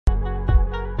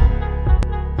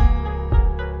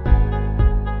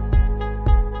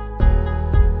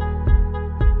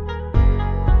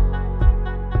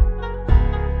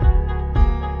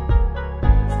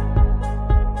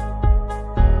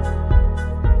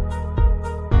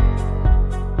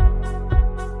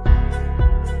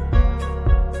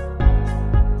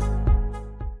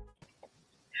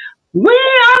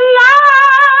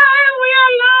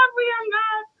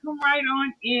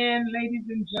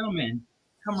gentlemen,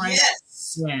 come right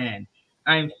Yes. in.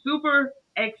 I'm super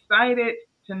excited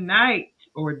tonight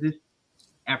or this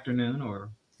afternoon or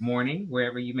morning,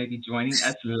 wherever you may be joining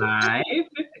us live.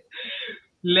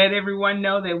 Let everyone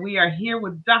know that we are here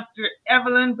with Dr.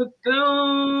 Evelyn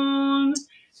Bethune.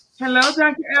 Hello,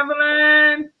 Dr.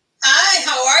 Evelyn. Hi,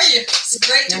 how are you? It's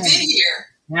great to be Yeah, here.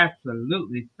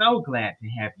 absolutely. So glad to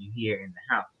have you here in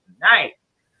the house tonight.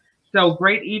 So,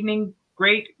 great evening,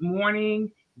 great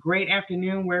morning, great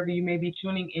afternoon, wherever you may be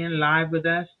tuning in live with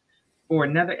us for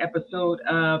another episode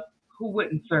of Who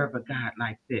Wouldn't Serve a God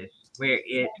Like This,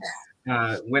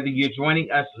 whether you're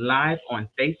joining us live on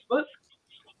Facebook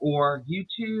or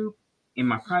YouTube in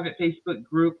my private Facebook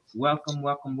group, welcome,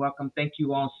 welcome, welcome. Thank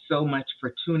you all so much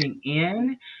for tuning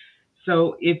in.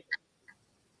 So, if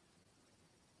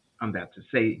I'm about to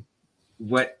say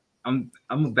what I'm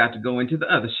about to go into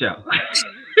the other show.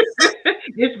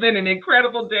 It's been an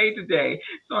incredible day today.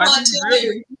 So I Well, I just tell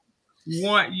you, really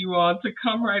want you all to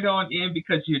come right on in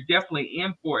because you're definitely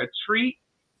in for a treat.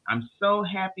 I'm so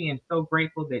happy and so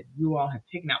grateful that you all have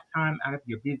taken out time out of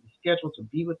your busy schedule to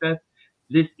be with us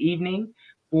this evening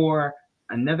for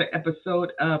another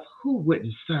episode of Who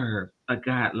Wouldn't Serve a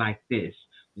God Like This,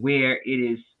 where it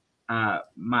is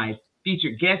my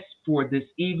featured guest for this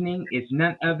evening is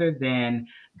none other than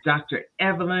Dr.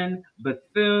 Evelyn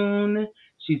Bethune.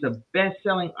 She's a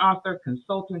best-selling author,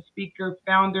 consultant, speaker,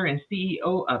 founder, and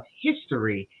CEO of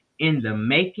History in the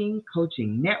Making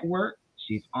Coaching Network.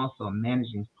 She's also a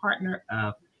managing partner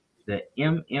of the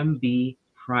MMB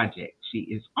Project. She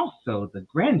is also the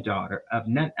granddaughter of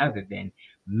none other than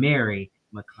Mary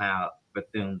McLeod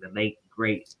Bethune, the late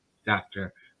great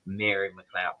Dr. Mary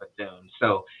McLeod Bethune.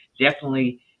 So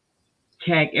definitely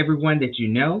tag everyone that you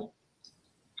know,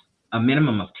 a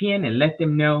minimum of 10, and let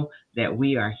them know that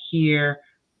we are here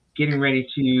getting ready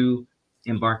to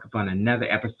embark upon another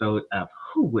episode of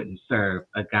Who Wouldn't Serve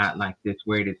a God Like This,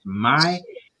 where it is my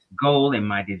goal and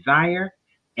my desire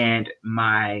and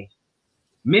my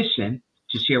mission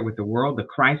to share with the world the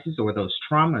crisis or those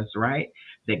traumas, right,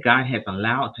 that God has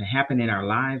allowed to happen in our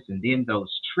lives, and then those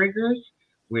triggers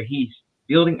where He's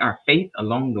building our faith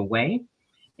along the way.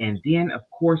 And then, of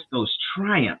course, those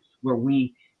triumphs where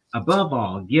we, above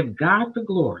all, give God the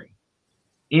glory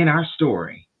in our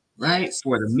story, right? yes.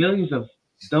 For the millions of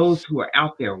those who are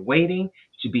out there waiting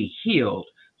to be healed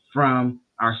from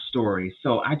our stories.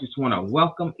 So I just want to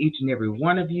welcome each and every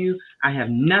one of you. I have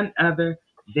none other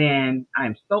than,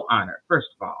 I'm so honored. First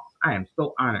of all, I am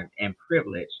so honored and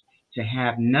privileged to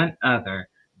have none other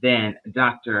than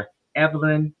Dr.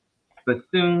 Evelyn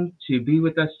Bethune to be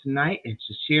with us tonight and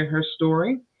to share her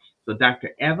story. So, Dr.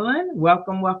 Evelyn,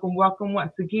 welcome, welcome, welcome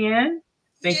once again.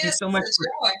 Thank you Yes, so it's much a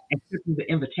for joy. accepting the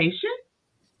invitation.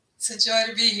 It's a joy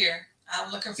to be here.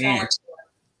 I'm looking Fan- forward to it.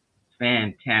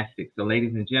 Fantastic. So,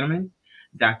 ladies and gentlemen,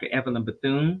 Dr. Evelyn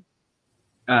Bethune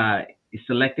uh, is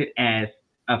selected as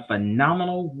a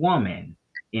phenomenal woman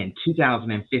in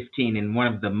 2015 and one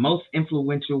of the most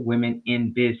influential women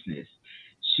in business.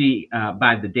 She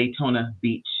by the Daytona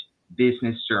Beach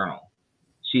Business Journal.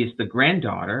 She is the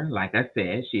granddaughter, like I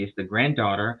said, she is the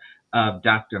granddaughter of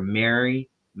Dr. Mary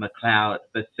McLeod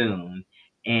Bethune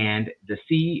and the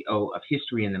CEO of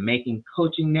History in the Making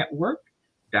Coaching Network.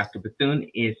 Dr. Bethune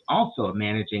is also a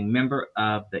managing member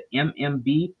of the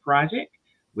MMB Project,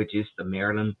 which is the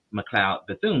Marilyn McLeod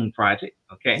Bethune Project,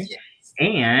 okay? Yes.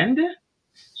 And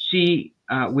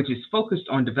which is focused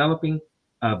on developing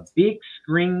a big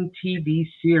screen TV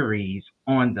series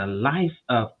on the life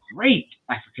of great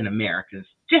African Americans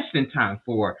just in time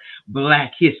for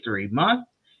Black History Month.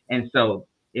 And so,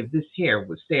 if this hair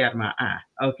would stay out of my eye,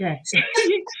 okay?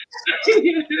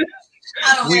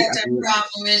 I don't we have that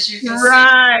problem, as you can see.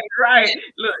 right, right.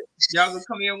 Look, y'all gonna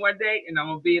come in one day, and I'm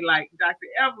gonna be like Dr.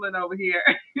 Evelyn over here.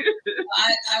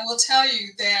 I will tell you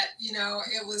that,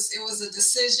 it was a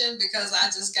decision because I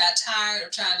just got tired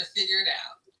of trying to figure it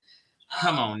out.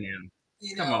 Come on now,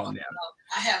 come on now.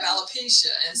 I have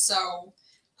alopecia, and so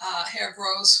hair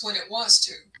grows when it wants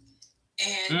to.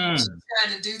 And you keep Mm.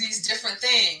 trying to do these different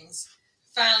things.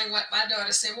 Finally, what my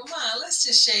daughter said, "Well, Mom, let's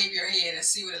just shave your head and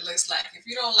see what it looks like. If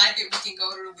you don't like it, we can go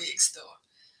to the wig store."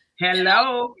 And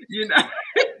Hello, here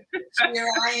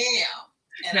I am,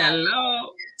 and I love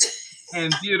hello, it.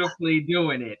 and beautifully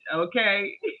doing it.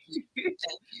 Okay. Thank you.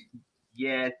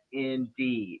 Yes,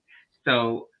 indeed.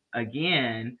 So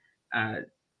again, uh,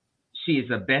 she is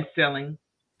a best-selling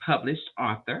published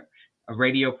author, a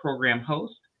radio program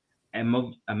host, a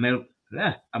motivational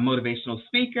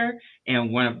speaker,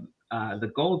 and one of the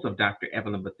goals of Dr.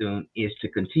 Evelyn Bethune is to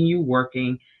continue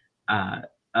working uh,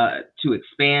 to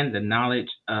expand the knowledge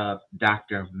of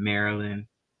Dr. Marilyn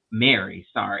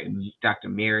Dr.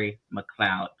 Mary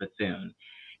McLeod Bethune,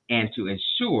 and to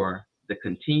ensure the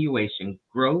continuation,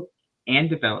 growth, and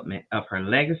development of her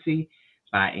legacy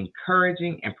by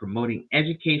encouraging and promoting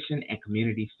education and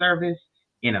community service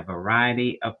in a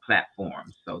variety of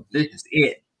platforms. So this is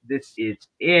Yes. it. This is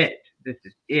it. This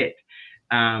is it.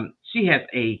 She has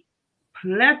a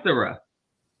plethora,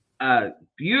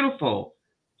 beautiful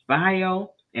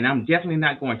bio, and I'm definitely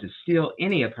not going to steal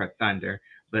any of her thunder,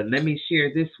 but let me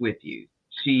share this with you.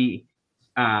 She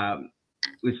um,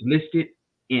 was listed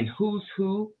in Who's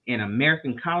Who in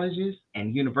American colleges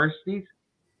and universities,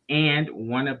 and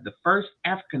one of the first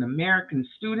African American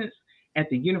students at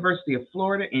the University of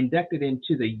Florida inducted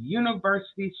into the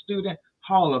University Student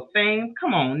Hall of Fame.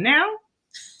 Come on now.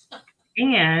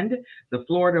 And the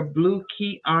Florida Blue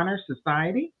Key Honor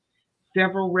Society,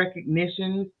 several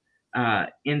recognitions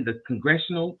in the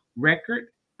Congressional Record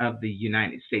of the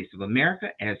United States of America,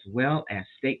 as well as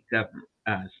state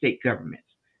governments.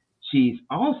 She's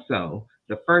also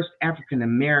the first African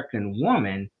American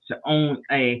woman to own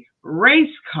a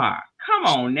race car. Come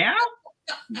on now.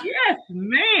 Yes,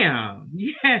 ma'am.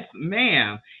 Yes,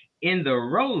 ma'am. In the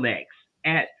Rolex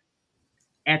at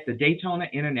the Daytona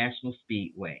International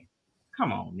Speedway.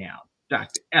 Come on now,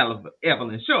 Dr.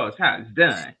 Evelyn, show us how it's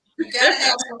done. You gotta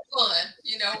have some fun,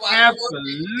 while you're working.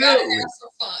 You gotta Absolutely. have some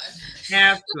fun.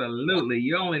 Absolutely.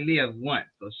 You only live once.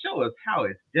 So show us how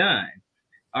it's done.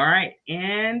 All right.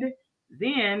 And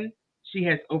then she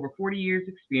has over 40 years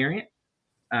experience.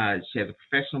 She has a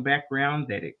professional background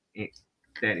that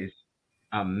is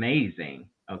amazing.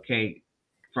 Okay.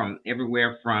 From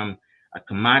everywhere from a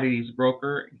commodities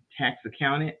broker, tax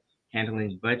accountant,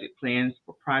 handling budget plans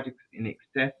for projects in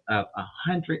excess of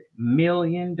 $100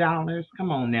 million. Come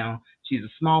on now. She's a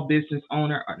small business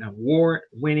owner, an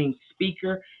award-winning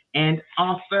speaker and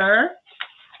author,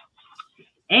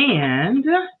 and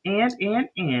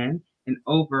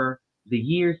over the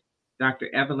years,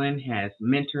 Dr. Evelyn has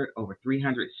mentored over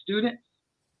 300 students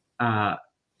uh,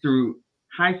 through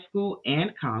high school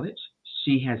and college.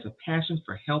 She has a passion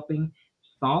for helping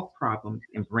solve problems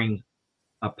and bring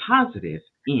a positive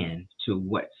end to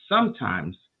what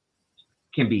sometimes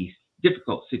can be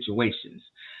difficult situations.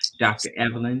 Dr.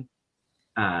 Evelyn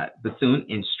Bethune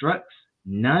instructs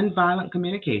nonviolent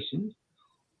communications,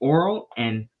 oral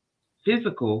and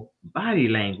physical body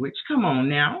language. Come on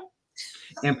now.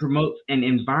 And promotes an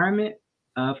environment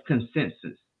of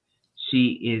consensus. She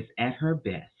is at her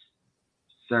best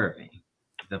serving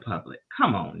the public.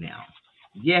 Come on now.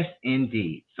 Yes,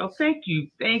 indeed. So thank you,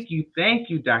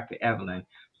 Dr. Evelyn,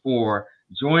 for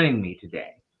joining me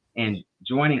today and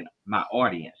joining my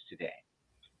audience today.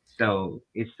 So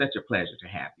it's such a pleasure to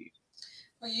have you.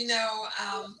 Well,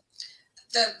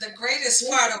 the greatest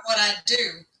part of what I do,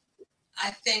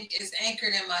 I think, is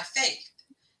anchored in my faith.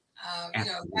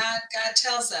 Absolutely. God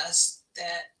tells us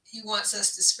that He wants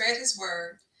us to spread His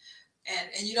word,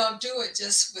 and you don't do it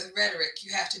just with rhetoric.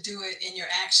 You have to do it in your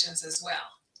actions as well.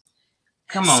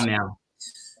 And Come so, on now.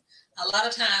 a lot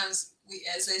of times,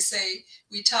 as they say,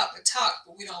 we talk the talk,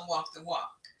 but we don't walk the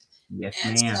walk. Yes,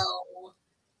 And ma'am. so,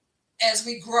 as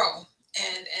we grow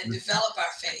and Mhm. develop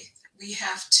our faith, we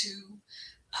have to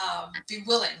be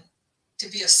willing to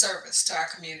be of service to our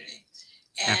community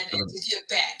and Absolutely. to give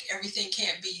back. Everything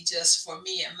can't be just for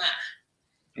me and mine.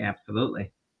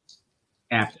 Absolutely.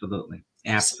 Absolutely. Absolutely.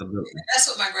 Absolutely. And that's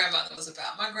what my grandmother was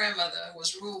about. My grandmother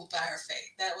was ruled by her faith.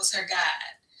 That was her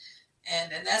guide.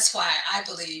 And that's why I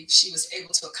believe she was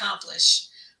able to accomplish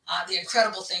the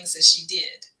incredible things that she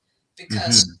did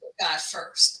because she Hmm. put God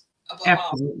first above all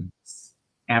Absolutely. things.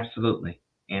 Absolutely.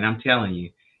 And I'm telling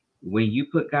you, when you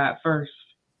put God first,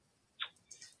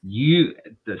 you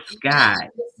the Even in sky,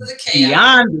 the midst of the chaos.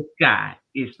 beyond the sky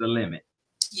is the limit.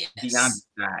 Beyond Yes.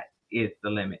 the sky is the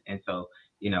limit. And so,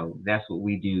 that's what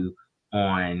we do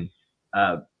on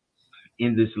uh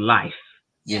in this life,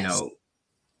 you Yes. know,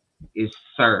 is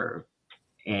serve.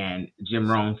 And Jim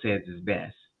Rohn says it's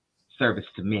best. Service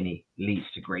to many leads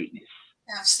to greatness.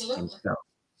 And Absolutely. so,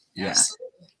 yeah,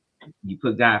 Absolutely. you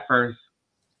put God first,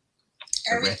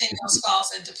 the rest Everything is else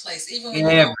falls into place, even when you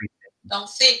everything don't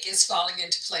think it's falling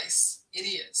into place. It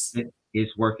is.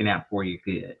 is working out for you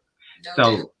good. No doubt.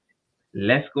 So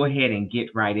let's go ahead and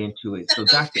get right into it. So,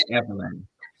 Okay.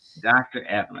 Dr.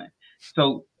 Evelyn,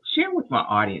 so share with my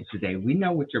audience today. We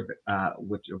know what your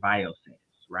bio says,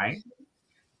 right?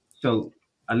 So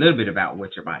a little bit about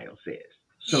what your bio says.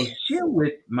 So Yes. share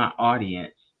with my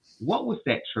audience what was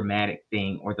that traumatic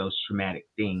thing or those traumatic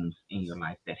things in your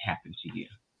life that happened to you.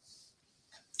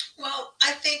 Well,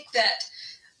 I think that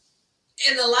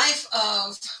in the life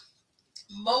of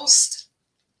most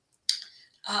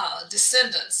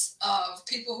descendants of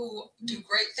people who do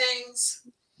great things,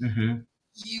 Mm-hmm.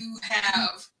 you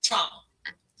have trauma.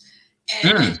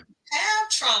 And Mm. you have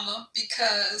trauma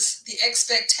because the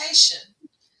expectation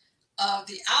of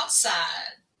the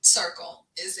outside circle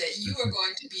is that you are Mm-hmm.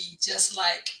 going to be just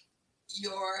like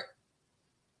your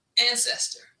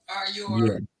ancestor or Yeah.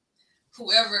 your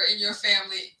whoever in your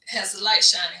family has the light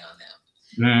shining on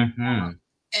them. Mm-hmm.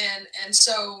 And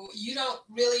so you don't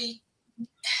really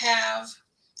have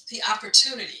the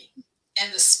opportunity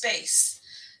and the space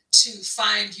to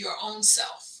find your own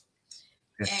self.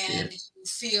 That's And it. you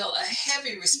feel a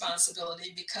heavy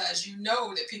responsibility because you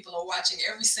know that people are watching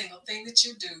every single thing that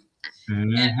you do at all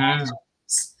Mm-hmm. times.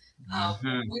 When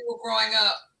Mm-hmm. we were growing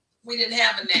up, we didn't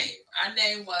have a name. Our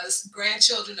name was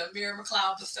Grandchildren of Miriam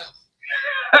McLeod Bethune.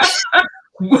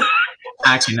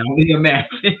 I can only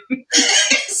imagine.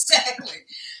 Exactly.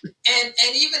 And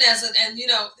even as a, and you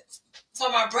know, for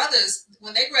my brothers,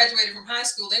 when they graduated from high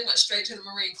school, they went straight to the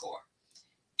Marine Corps.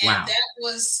 And Wow. that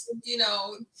was, you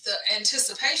know, the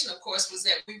anticipation, of course, was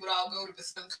that we would all go to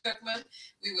Bethune-Cookman.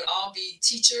 We would all be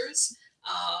teachers,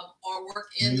 or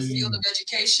work in the field of Mm.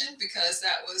 education, because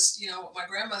that was, you know, what my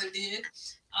grandmother did.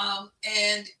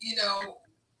 And, you know,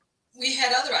 we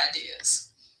had other ideas.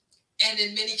 And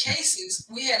in many cases,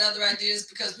 we had other ideas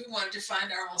because we wanted to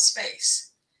find our own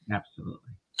space. Absolutely.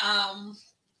 Um,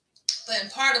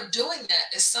 but part of doing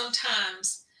that is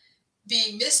sometimes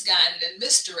being misguided and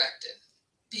misdirected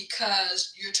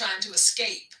because you're trying to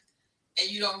escape and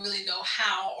you don't really know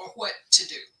how or what to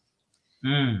do.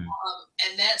 Mm.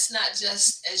 And that's not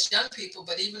just as young people,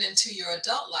 but even into your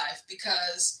adult life,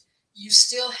 because you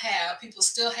still have people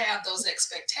still have those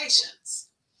expectations.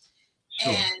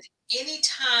 Sure. And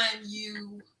anytime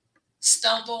you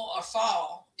stumble or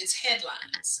fall, it's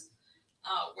headlines,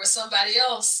 where somebody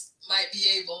else might be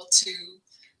able to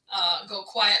go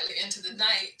quietly into the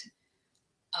night.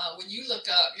 When you look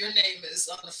up, your name is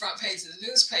on the front page of the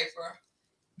newspaper,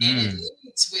 and it Mm.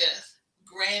 leads with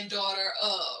granddaughter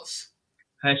of.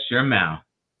 Hush your mouth.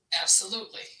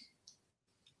 Absolutely.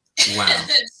 Wow.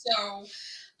 So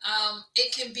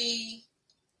it can be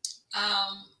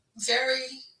um, very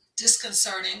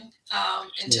disconcerting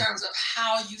in Sure. terms of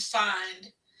how you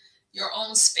find your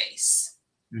own space.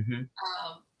 Mm-hmm.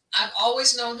 I've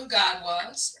always known who God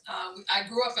was. I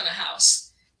grew up in a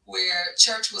house where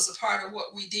church was a part of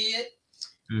what we did.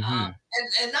 Mm-hmm.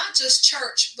 And not just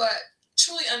church, but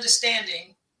truly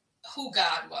understanding who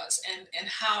God was, and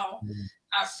how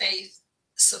our faith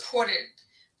supported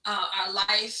our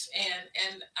life,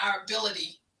 and our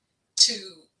ability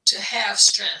to to have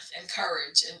strength and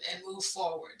courage, and move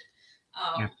forward.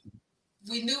 Um, Absolutely.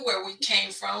 we knew where we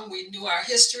came from. We knew our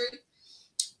history.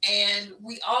 And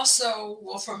we also,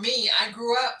 well, for me, I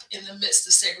grew up in the midst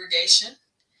of segregation.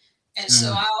 And so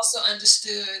Mm. I also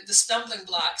understood the stumbling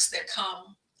blocks that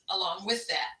come along with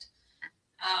that.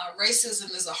 Racism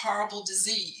is a horrible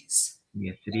disease,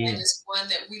 Yes, it and is. it's one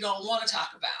that we don't want to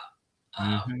talk about.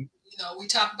 Mm-hmm. You know, we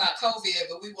talk about COVID,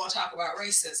 but we won't talk about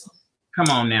racism. Come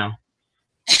on now.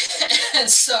 And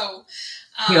so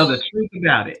Tell the um, truth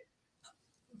about it.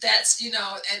 that's, you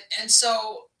know, and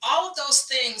so all of those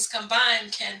things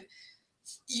combined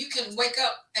you can wake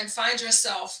up and find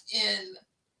yourself in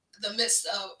the midst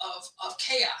of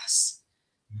chaos.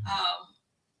 Um,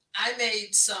 I made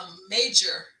some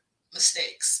major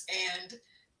mistakes, and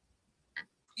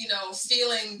you know,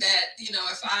 feeling that, you know,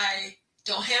 if I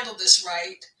don't handle this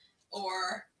right,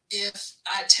 or if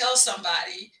I tell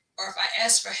somebody, or if I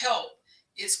ask for help,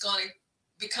 it's going to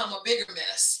become a bigger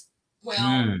mess. Well,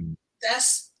 Mm.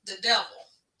 that's the devil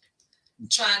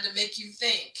trying to make you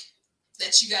think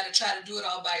that you got to try to do it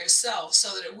all by yourself so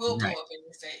that it will blow Right. up in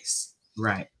your face.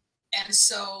 Right. And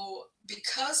so,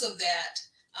 because of that,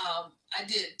 I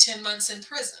did 10 months in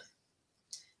prison.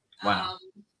 Wow. Um,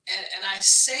 and I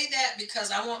say that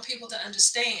because I want people to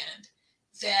understand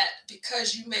that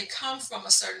because you may come from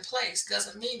a certain place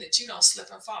doesn't mean that you don't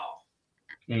slip and fall.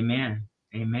 Amen.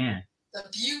 Amen. The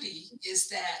beauty is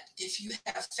that if you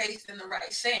have faith in the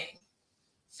right thing,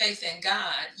 faith in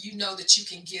God, you know that you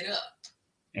can get up.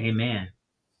 Amen.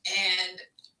 And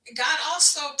God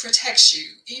also protects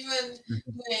you, even Mhm.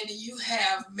 when you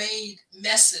have made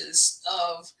messes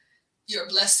of your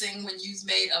blessing, when you've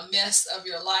made a mess of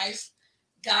your life.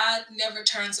 God never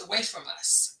turns away from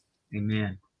us.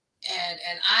 Amen. And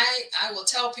I will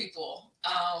tell people,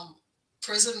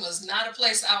 prison was not a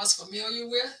place I was familiar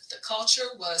with. The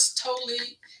culture was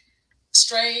totally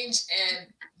strange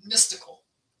and mystical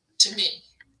to me.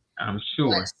 I'm But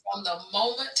sure. from the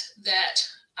moment that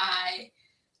I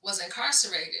was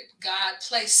incarcerated, God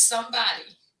placed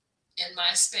somebody in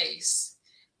my space,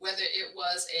 whether it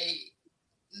was a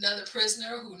another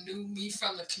prisoner who knew me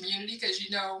from the community, because you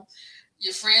know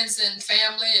your friends and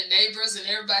family and neighbors and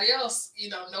everybody else, you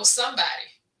know somebody.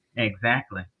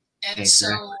 Exactly. And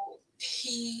Exactly. so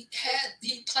he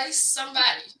placed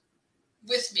somebody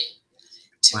with me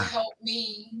to Wow. help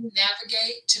me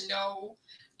navigate, to know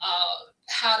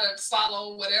how to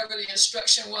follow whatever the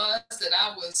instruction was that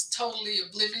I was totally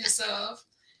oblivious of.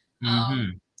 Um,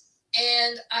 Mm-hmm.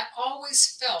 and I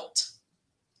always felt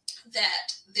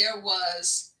that there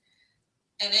was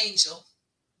an angel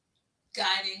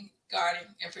guiding, guarding,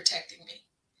 and protecting me.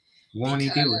 Won't he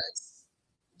do it? Because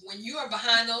when you are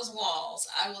behind those walls,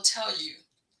 I will tell you,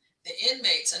 the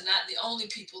inmates are not the only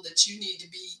people that you need to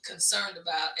be concerned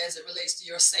about as it relates to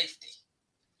your safety.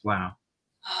 Wow.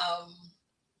 Um,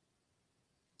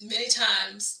 Many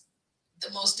times, the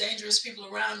most dangerous people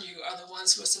around you are the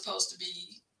ones who are supposed to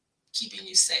be keeping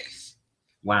you safe.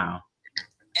 Wow.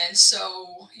 And so,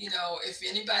 you know, if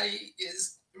anybody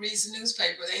reads the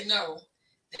newspaper, they know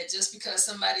that just because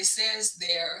somebody says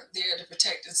they're there to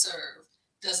protect and serve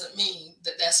doesn't mean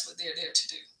that that's what they're there to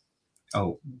do.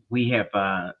 Oh, we have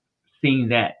seen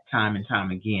that time and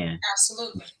time again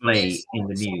Absolutely. And displayed in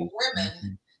the for news.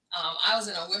 women, Mm-hmm. I was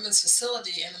in a women's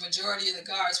facility, and the majority of the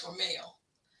guards were male.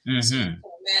 So you Mm-hmm. can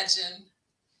imagine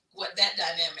what that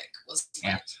dynamic was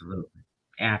like. Absolutely.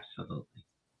 Absolutely.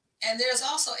 And there's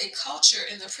also a culture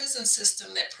in the prison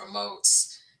system that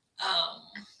promotes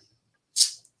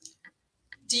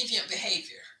deviant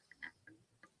behavior.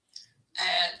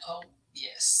 And oh,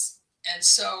 yes. And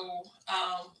so,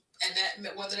 and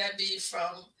that whether that be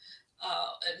from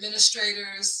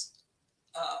administrators,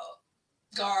 uh,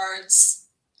 guards,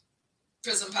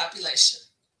 prison population,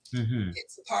 Mm-hmm.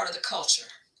 it's a part of the culture.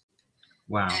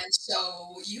 Wow. And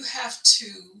so you have to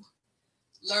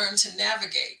learn to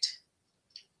navigate.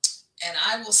 And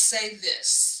I will say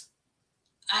this,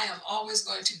 I am always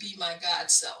going to be my God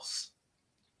self.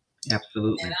 And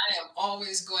Absolutely. I am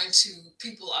always going to,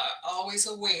 people are always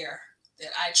aware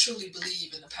that I truly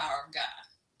believe in the power of God.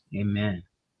 Amen.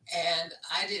 And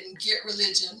I didn't get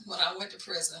religion when I went to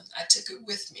prison. I took it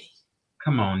with me.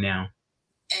 Come on now.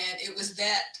 And it was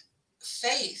that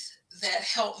faith that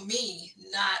helped me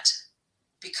not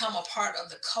become a part of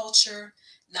the culture,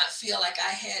 not feel like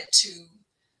I had to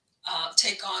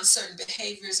take on certain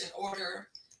behaviors in order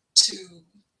to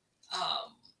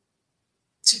um,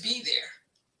 be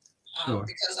there. Sure.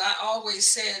 Because I always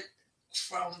said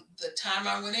from the time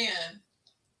I went in,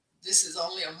 this is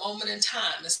only a moment in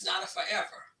time. It's not a forever.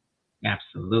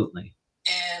 Absolutely.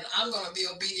 And I'm going to be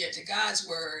obedient to God's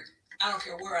word. I don't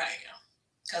care where I am,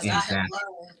 because I have Exactly.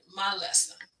 learned my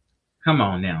lesson. Come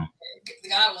on now.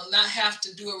 God will not have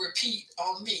to do a repeat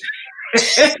on me.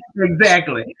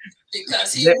 Exactly.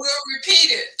 Because he That, will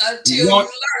repeat it you until you won't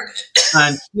learn it.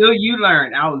 until you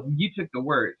learn. You took the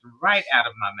words right out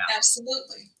of my mouth.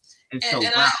 Absolutely. And And, so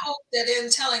and wow. I hope that in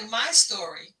telling my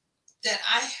story, that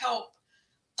I help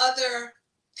other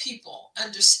people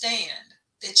understand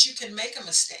that you can make a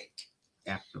mistake,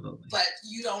 Absolutely. but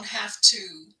you don't have to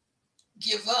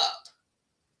give up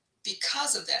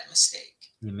because of that mistake.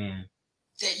 Amen.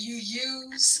 That you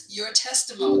use your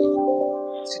testimony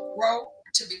to grow,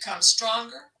 to become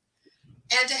stronger,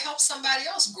 and to help somebody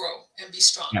else grow and be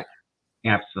stronger.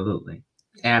 Absolutely.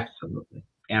 You know, Absolutely.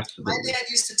 my Absolutely. dad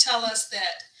used to tell us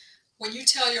that when you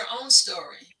tell your own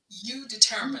story, you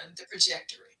determine the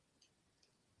trajectory.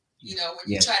 You know, when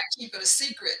you Yes. try to keep it a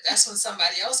secret, that's when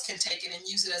somebody else can take it and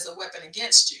use it as a weapon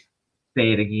against you.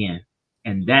 Say it again.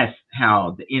 And that's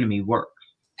how the enemy works.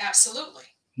 Absolutely.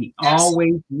 He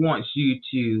Absolutely. always wants you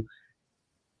to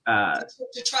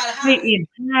To try to stay hide. in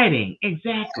hiding.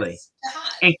 Exactly. Yes, to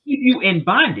hide. And keep you in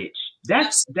bondage.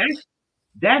 Absolutely.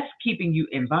 That's keeping you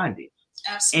in bondage.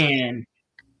 Absolutely. And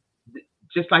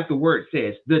just like the word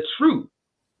says, the truth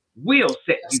will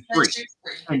set you free. Set you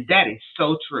free. And that is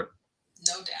so true.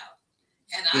 No doubt.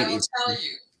 And It I will is tell true.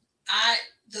 you,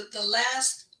 the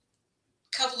last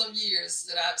couple of years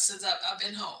that since I've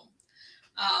been home,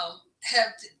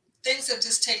 have things have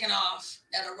just taken off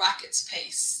at a rocket's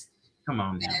pace. Come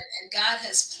on now. And God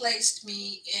has placed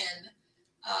me in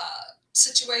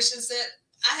situations that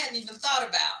I hadn't even thought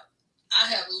about. I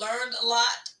have learned a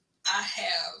lot. I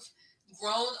have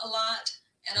grown a lot,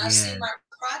 and I've seen my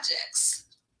projects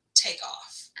take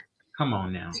off. Come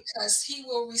on now. Because he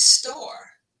will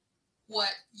restore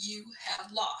what you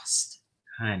have lost.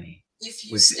 Honey. If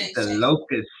you With stay the faithful.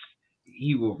 locust,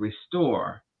 he will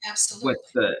restore. Absolutely.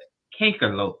 With the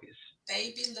canker locust.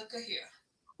 Baby, look here.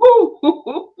 Woo,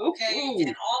 okay.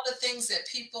 And all the things that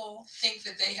people think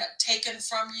that they have taken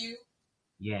from you.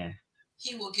 Yes.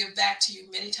 He will give back to you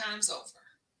many times over.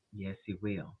 Yes, he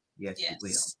will. Yes, he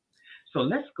will. So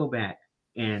let's go back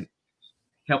and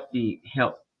help the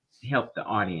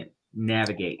audience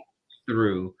navigate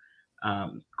through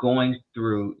going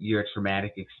through your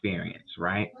traumatic experience,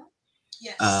 right?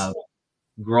 Yes, Of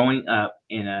growing up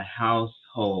in a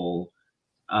household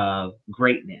of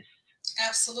greatness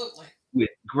absolutely. with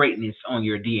greatness on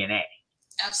your DNA.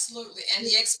 Absolutely. And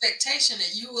the expectation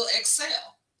that you will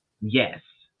excel. Yes,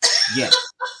 yes.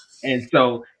 And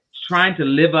so trying to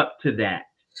live up to that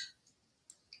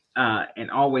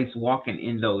and always walking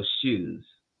in those shoes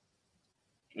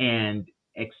and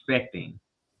expecting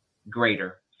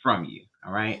greater from you.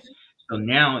 All right. Mhm. So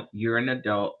now you're an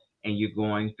adult and you're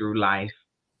going through life,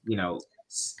 you know,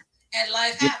 And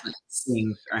life different happens.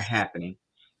 things are happening.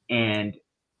 And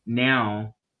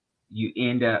now you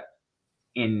end up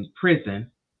in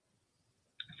prison.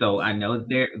 So I know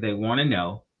they want to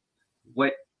know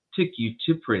what took you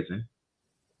to prison.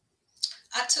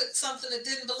 I took something that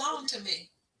didn't belong to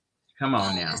me. Come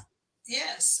on Uh, now.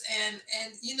 yes, and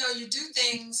you know you do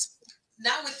things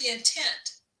not with the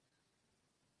intent,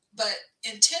 but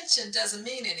intention doesn't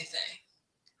mean anything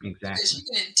because Exactly. you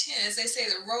can intend, as they say,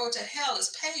 the road to hell is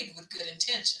paved with good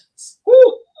intentions.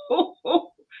 Woo, woo,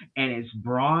 woo. And it's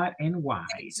broad and wide.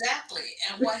 Exactly.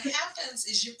 And what happens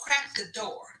is you crack the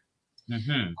door.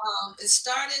 Mm-hmm. It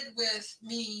started with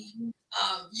me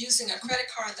using a credit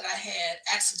card that I had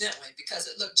accidentally because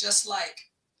it looked just like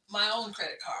my own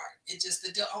credit card. It just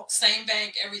same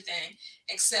bank, everything,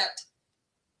 except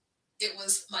it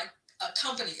was my a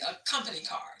company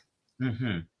card.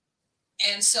 Mm-hmm.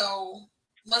 And so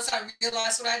once I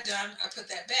realized what I'd done, I put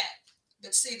that back.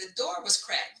 But see, the door was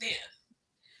cracked then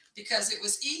because it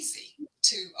was easy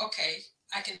to, okay,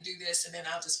 I can do this and then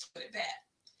I'll just put it back.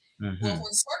 Well, Mm-hmm.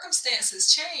 when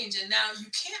circumstances change and now you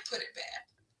can't put it back,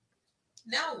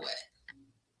 now what?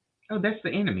 Oh, that's the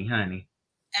enemy, honey.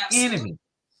 Absolutely. Enemy.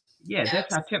 Yeah,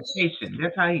 that's how Absolutely. temptation.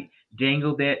 That's how he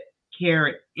dangled that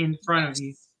carrot in front of you.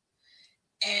 Yes.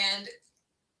 And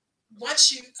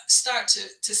once you start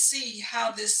to see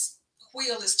how this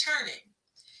wheel is turning,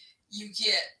 you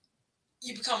get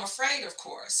you become afraid, of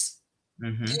course.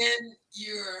 Mm-hmm. Then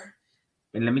you're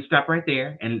And let me stop right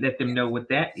there and let them know what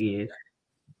that is.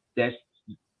 That's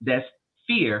that's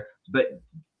fear, but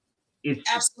it's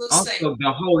absolute safe. also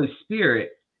the Holy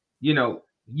Spirit. You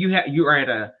are at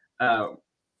a,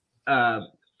 a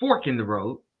fork in the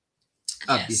road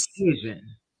of Yes. decision.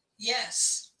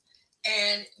 Yes.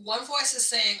 And one voice is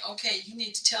saying, okay, you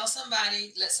need to tell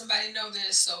somebody, let somebody know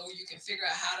this so you can figure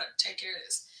out how to take care of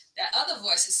this. That other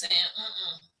voice is saying,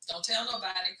 don't tell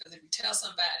nobody because if you tell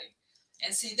somebody,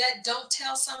 and see that don't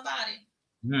tell somebody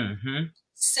Mm-hmm.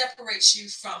 separates you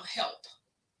from help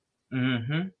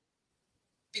Mm-hmm.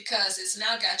 because it's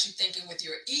now got you thinking with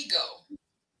your ego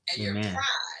and your Amen.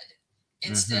 pride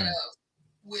instead Mm-hmm. of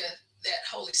with that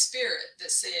Holy Spirit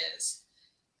that says,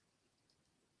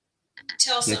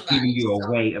 tell That's giving somebody you a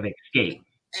so way of escape.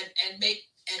 and make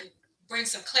and bring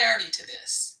some clarity to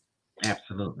this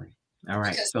Absolutely. All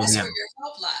right. because So that's now where your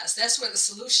help lies. That's where the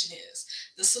solution is.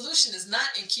 The solution is not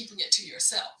in keeping it to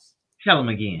yourself. tell them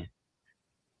again,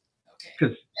 Okay.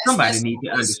 because That's somebody that's needs the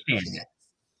to Holy understand Spirit.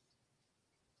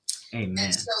 that. And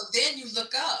Amen. so then you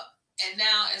look up, and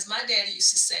now, as my daddy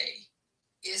used to say,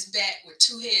 it's back with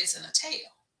two heads and a tail.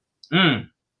 Mm.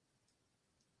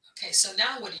 Okay, so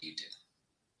now what do?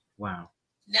 Wow.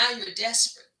 Now you're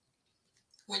desperate.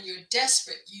 When you're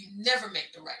desperate, you never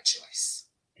make the right choice.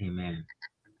 Amen.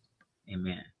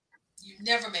 Amen. You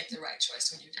never make the right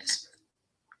choice when you're desperate.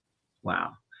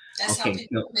 Wow. That's how Okay.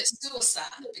 people So commit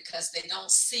suicide because they don't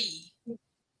see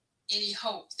any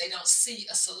hope. They don't see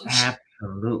a solution.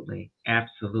 absolutely,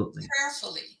 absolutely.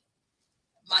 Prayerfully,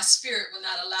 my spirit will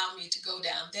not allow me to go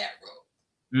down that road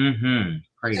Mm-hmm.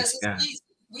 Praise because it's God. easy.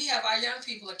 We have our young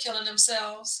people are killing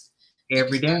themselves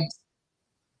Every day. because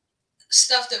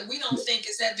stuff that we don't think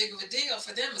is that big of a deal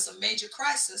for them is a major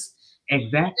crisis. They're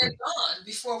Exactly. gone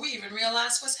before we even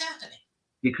realize what's happening.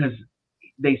 Because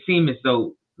they seem as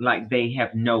though like they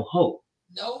have no hope.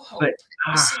 No But hope,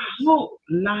 no our solution. hope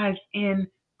lies in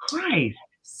Christ.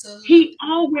 He Absolutely.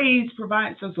 always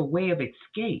provides us a way of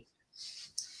escape.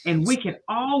 And we can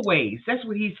always, that's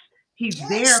what he's Yes.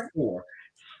 there for.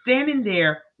 Standing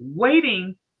there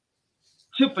waiting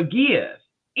to forgive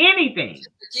anything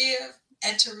Forgive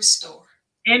and to restore.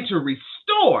 and to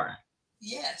restore. Won't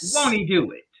Yes. he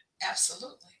do it?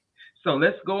 Absolutely. So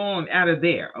let's go on out of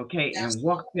there, okay, and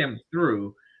walk Absolutely. them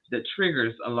through the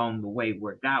triggers along the way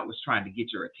where God was trying to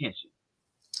get your attention.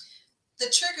 The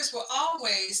triggers were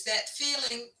always that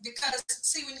feeling because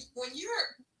see when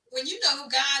you know who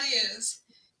God is,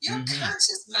 your Mm-hmm.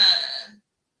 conscious mind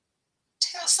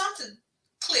tells something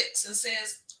clicks and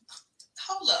says,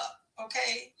 hold up,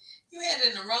 okay? you headed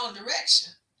in the wrong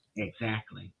direction.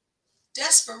 Exactly.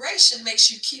 Desperation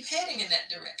makes you keep heading in that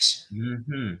direction.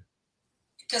 Mm-hmm.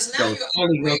 Because now Those you're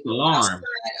Holy Ghost operating alarms.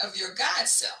 outside of your God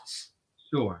self.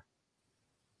 Sure.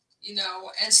 You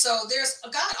know, and so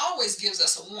God always gives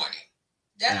us a warning.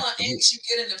 That little angst you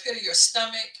get in the pit of your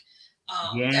stomach,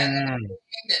 that thing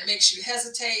that makes you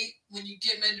hesitate when you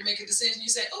get ready to make a decision, you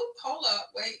say, oh, hold up,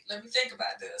 wait, let me think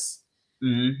about this.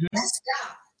 Mm-hmm. That's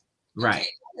God. Right. Okay,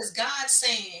 that is God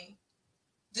saying,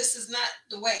 this is not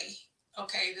the way.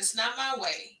 Okay, this is not my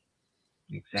way.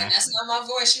 Exactly. And that's not my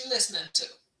voice you're listening to.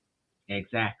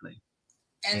 Exactly.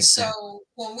 And so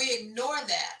when we ignore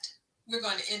that, we're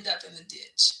going to end up in the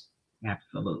ditch.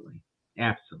 Absolutely.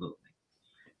 Absolutely.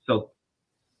 So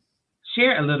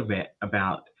share a little bit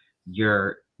about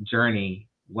your journey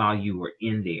while you were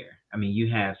in there. I mean,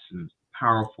 you have some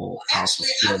powerful, actually,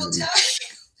 I will tell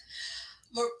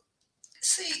you.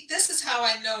 See, this is how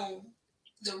I know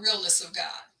the realness of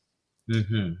God.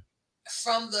 Mm-hmm.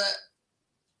 From the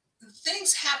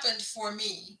things happened for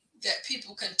me that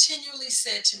people continually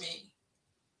said to me,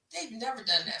 they've never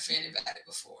done that for anybody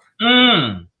before.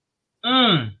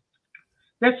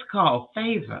 That's called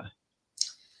favor.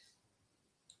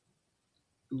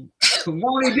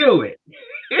 Won't he do it?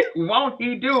 Won't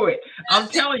he do it? I'm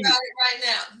telling you. Right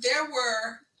now, there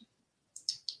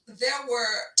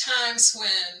were times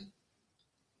when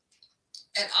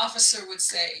an officer would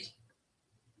say,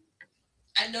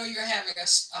 I know you're having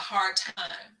a hard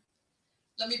time.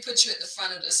 Let me put you at the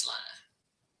front of this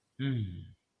line.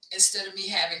 Instead of me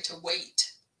having to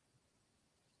wait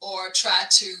or try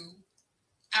to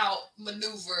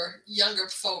outmaneuver younger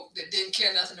folk that didn't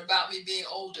care nothing about me being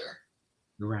older.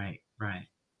 Right, right.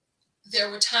 There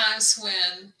were times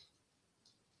when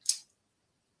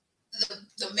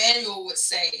the manual would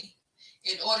say,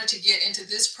 in order to get into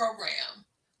this program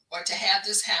or to have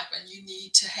this happen, you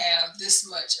need to have this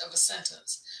much of a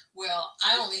sentence. Well,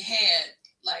 I only had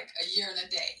like a year and a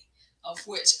day, of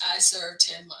which I served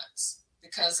 10 months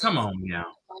because Come on now.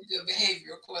 Good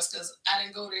behavior, of course, because I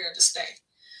didn't go there to stay.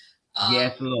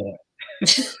 Yes, Lord.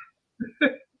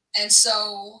 And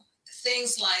so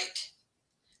things like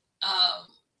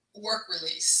work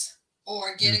release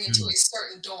or getting into a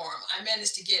certain dorm. I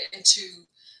managed to get into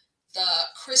the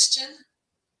Christian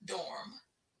dorm.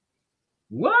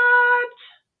 What?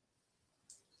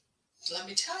 Let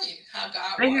me tell you how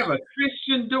God They works. have a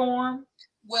Christian dorm?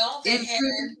 Well, they had,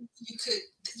 you could,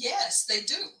 yes, they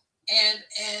do.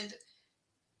 And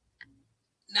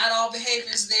not all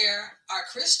behaviors there are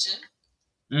Christian.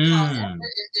 However,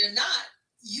 if they're not,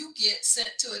 you get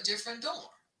sent to a different dorm.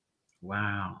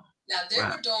 Wow. Now, there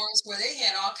were dorms where they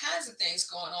had all kinds of things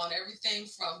going on, everything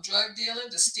from drug dealing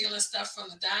to stealing stuff from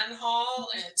the dining hall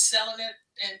and selling it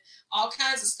and all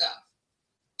kinds of stuff.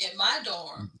 In my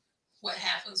dorm, what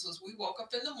happens was we woke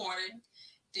up in the morning,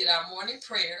 did our morning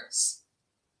prayers.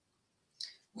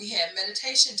 We had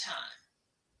meditation time.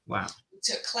 Wow. We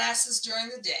took classes during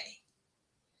the day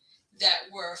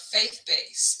that were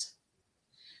faith-based.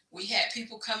 We had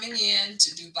people coming in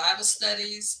to do Bible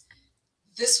studies.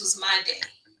 This was my day.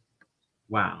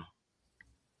 Wow.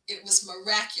 It was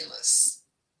miraculous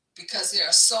because there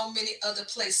are so many other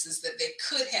places that they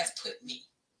could have put me.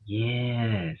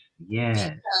 Yes, yes,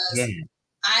 because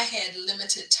I had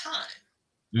limited time.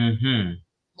 Mm-hmm.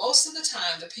 Most of the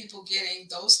time, the people getting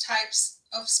those types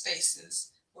of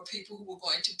spaces were people who were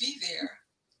going to be there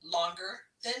longer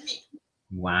than me.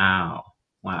 Wow.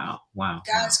 Wow. Wow.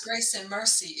 God's grace and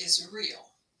mercy is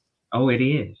real. Oh, it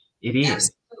is. It is.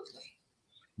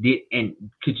 Absolutely. And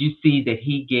could you see that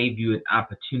he gave you an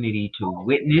opportunity to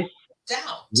witness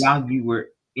while you were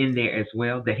in there as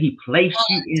well? That he placed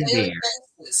you in there.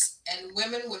 Basis, and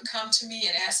women would come to me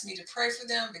and ask me to pray for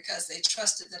them because they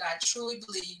trusted that I truly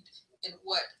believed in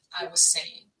what I was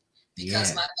saying.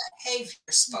 Because my behavior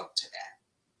spoke to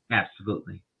that.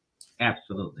 Absolutely.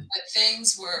 Absolutely. When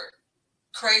things were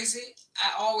crazy,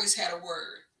 I always had a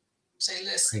word. Say,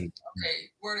 listen,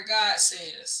 okay, Word of God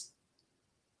says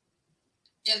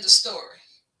in the story.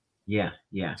 Yeah,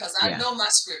 yeah. Because I know my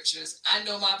scriptures. I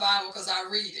know my Bible because I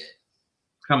read it.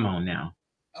 Come on now.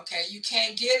 Okay, you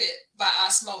can't get it by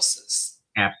osmosis.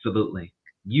 Absolutely.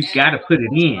 You got to put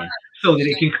it in so that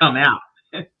it can come out.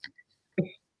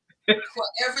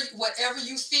 Whatever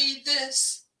you feed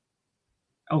this.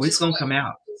 Oh, it's going to come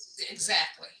out.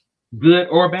 Exactly. Good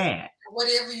or bad.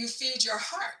 Whatever you feed your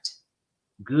heart.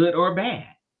 Good or bad.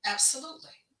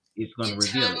 Absolutely. It's going to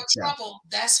reveal itself. In time of trouble,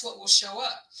 that's what will show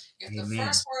up. If the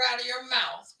first word out of your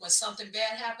mouth when something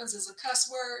bad happens is a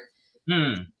cuss word,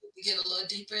 you get a little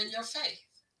deeper in your faith.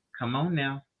 Come on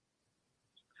now.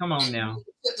 Come on now.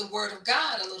 You put the word of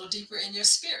God a little deeper in your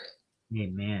spirit.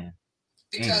 Amen.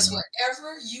 because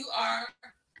whatever you are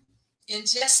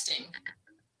ingesting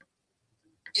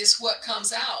is what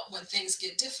comes out when things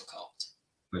get difficult.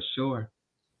 For sure.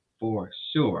 For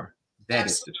sure. That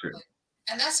is the truth. Absolutely.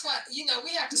 And that's why, we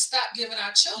have to stop giving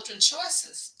our children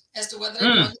choices as to whether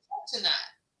they're going to church or not.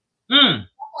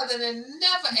 Rather than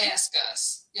never ask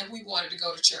us if we wanted to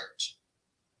go to church.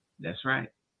 That's right.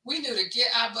 We knew to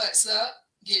get our butts up,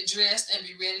 get dressed, and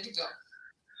be ready to go.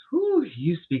 Whew,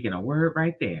 you speaking a word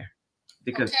right there.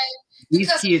 Because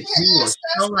these kids, you are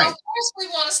so right. Of course, we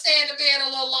want to stay in the bed a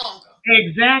little longer.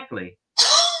 Exactly.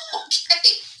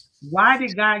 Okay. Why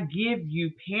did God give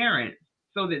you parents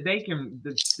so that they can,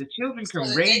 the children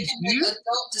can raise you? Make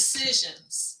adult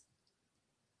decisions.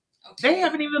 Okay. They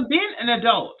haven't even been an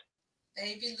adult.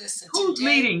 Baby, listen. Who's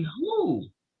leading who?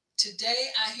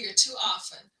 Today, I hear too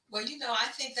often, well,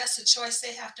 I think that's a choice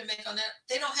they have to make on that.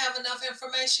 They don't have enough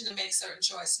information to make certain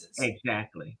choices.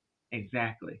 Exactly.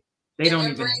 They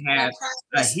don't even have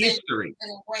a history. In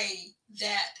a way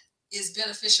that is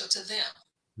beneficial to them.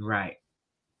 Right.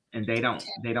 And they don't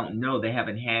know. They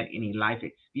haven't had any life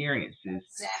experiences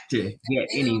to get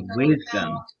any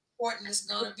wisdom. How important it's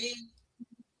going to be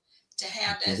to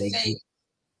have that faith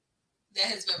that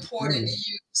has been poured into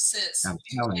you since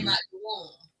you came out the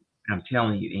womb. I'm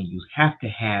telling you, and you have to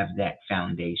have that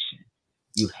foundation.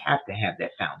 You have to have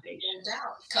that foundation. No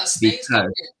doubt, because things can get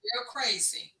real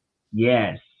crazy.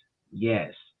 Yes.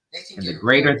 And the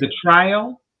greater the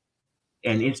trial,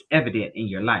 and it's evident in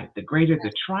your life, the greater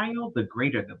the trial, the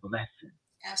greater the blessing.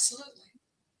 Absolutely.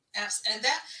 And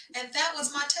that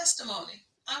was my testimony.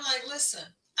 I'm like,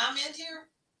 listen, I'm in here,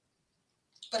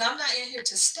 but I'm not in here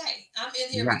to stay. I'm in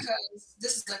here because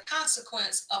this is the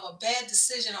consequence of a bad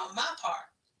decision on my part.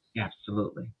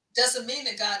 Absolutely. Doesn't mean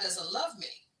that God doesn't love me.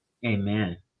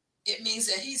 Amen. It means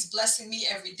that he's blessing me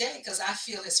every day because I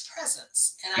feel his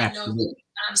presence. And I know that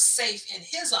I'm safe in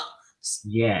his arms.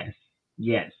 Yes.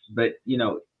 But,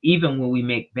 even when we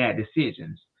make bad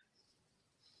decisions,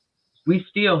 we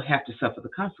still have to suffer the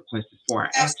consequences for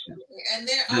our actions. And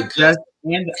there are the just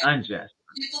and the unjust.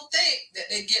 People think that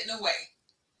they're getting away.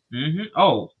 Mm-hmm.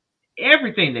 Oh,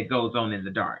 everything that goes on in the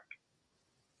dark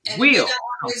and will it may not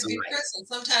always be prison.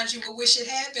 Sometimes you will wish it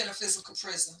had been a physical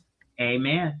prison.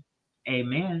 Amen.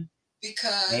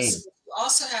 Because you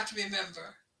also have to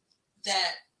remember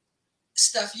that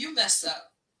stuff you mess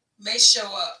up may show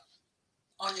up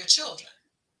on your children.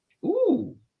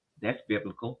 Ooh, that's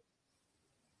biblical.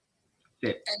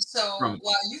 And so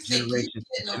while you think you're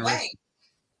getting away,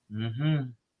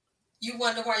 you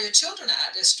wonder why your children are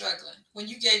out there struggling when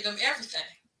you gave them everything.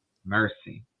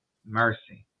 Mercy.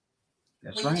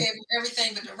 That's when you gave them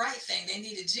everything but the right thing, they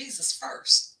needed Jesus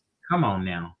first. Come on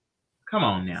now.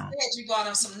 Instead, you bought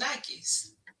them some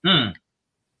Nikes. And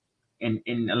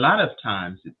a lot of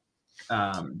times,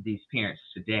 these parents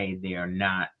today, they are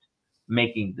not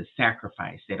making the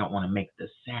sacrifice. They don't want to make the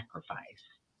sacrifice.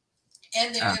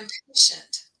 And they're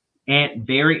impatient. And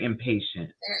very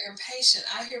impatient. They're impatient.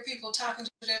 I hear people talking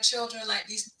to their children like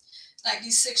these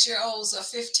 6-year-olds are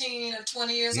 15 or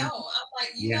 20 years old. I'm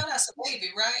like, you know that's a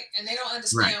baby, right? And they don't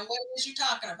understand what it is you're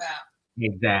talking about.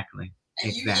 Exactly.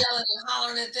 And you yelling and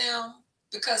hollering at them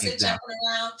because they're jumping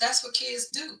around. That's what kids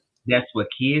do. That's what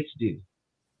kids do.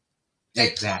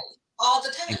 They play all the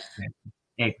time.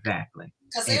 Exactly.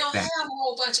 Because they don't have a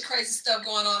whole bunch of crazy stuff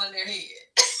going on in their head.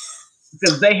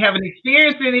 Because they haven't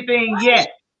experienced anything yet.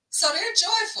 So they're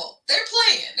joyful. They're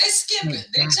playing. They're skipping.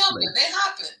 They're jumping. They're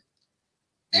hopping.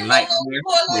 They're laughing.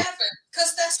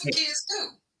 Because that's what kids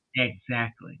do.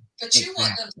 Exactly. But you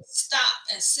want them to stop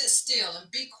and sit still and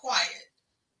be quiet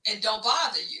and don't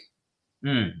bother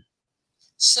you.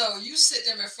 So you sit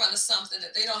them in front of something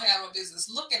that they don't have no business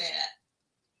looking at.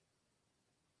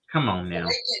 Come on now.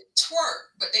 They can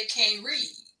twerk, but they can't read.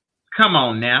 Come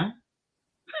on now.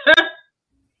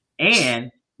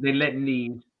 And they're letting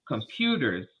these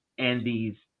computers and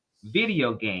these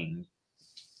video games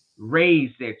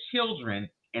raise their children.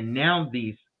 And now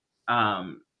these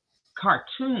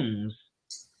cartoons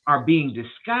are being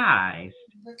disguised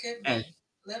as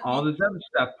all this other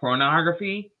stuff,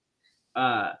 pornography,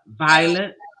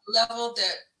 violence. Level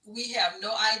that we have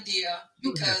no idea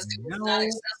because it was not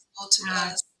accessible to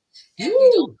us, and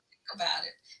we don't think about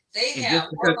it. They have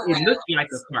it looks like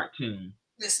a cartoon.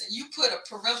 Listen, you put a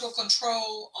parental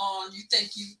control on, you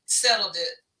think you settled it.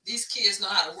 These kids know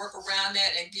how to work around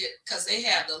that and get, because they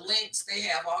have the links, they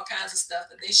have all kinds of stuff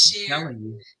that they share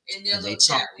in their little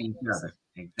chat rooms.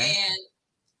 And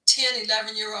 10,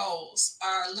 11-year-olds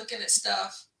are looking at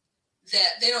stuff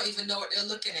that they don't even know what they're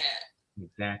looking at.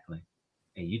 Exactly.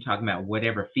 And you're talking about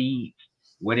whatever you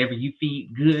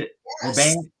feed good or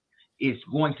bad is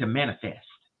going to manifest.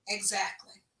 Exactly.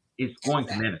 it's going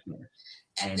to Exactly. manifest.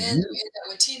 And And then you end up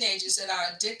with teenagers that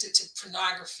are addicted to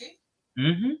pornography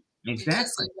because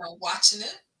exactly, they're watching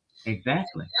it.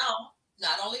 exactly. Now,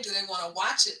 not only do they want to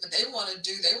watch it, but they want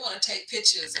to take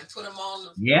pictures and put them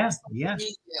on Yeah, social yeah,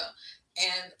 media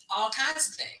and all kinds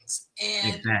of things.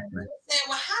 And exactly. you're saying,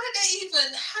 well, how did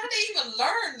they even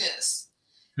learn this?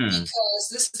 Hmm. Because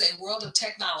this is a world of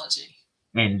technology.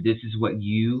 And this is what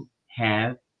you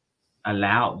have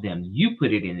allowed them. You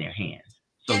put it in their hands.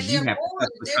 So And you have to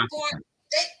suffer the they're born, consequences.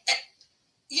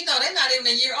 they, they're not even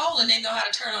a year old and they know how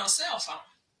to turn on a cell phone.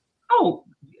 Oh,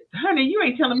 honey, you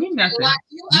ain't telling me nothing. Lock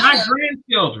you My out of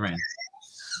grandchildren,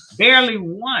 barely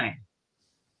one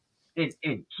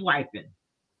in swiping.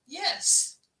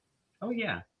 Yes. Oh,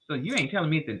 yeah. So you ain't telling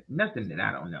me nothing that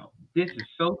I don't know. This is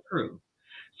so true.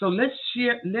 So let's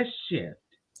shift.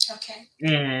 Okay.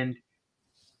 And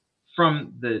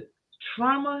from the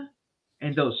trauma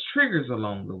and those triggers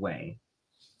along the way,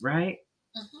 right?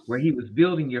 Where he was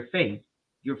building your faith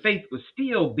was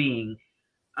still being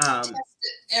Tested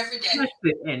every day.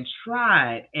 tested and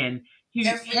tried, and he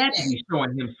Every had to day. be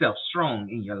showing himself strong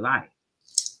in your life.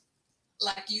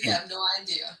 Like you And, have no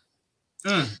idea.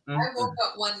 I woke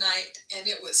up one night and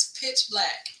it was pitch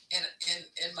black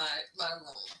in my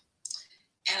room.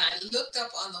 And I looked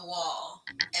up on the wall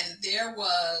and there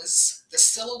was the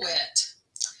silhouette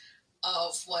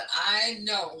of what I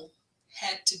know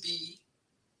had to be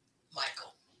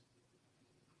Michael.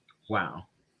 Wow.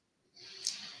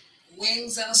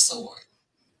 Wings and a sword.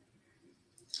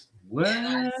 What? And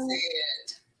I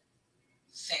said,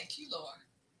 thank you, Lord.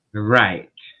 Right.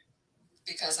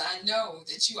 Because I know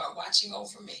that you are watching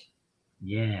over me.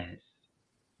 Yes.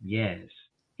 Yes.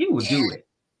 He will do it.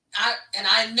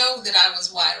 I know that I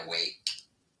was wide awake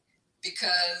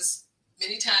because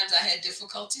many times I had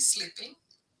difficulty sleeping.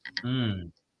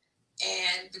 And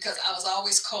because I was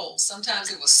always cold. Sometimes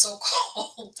it was so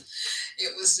cold.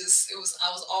 I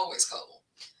was always cold.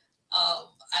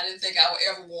 I didn't think I would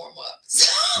ever warm up.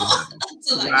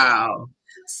 Wow.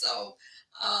 So,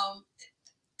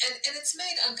 and it's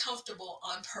made uncomfortable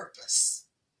on purpose.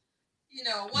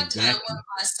 One time one of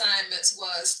my assignments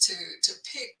was to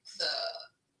pick the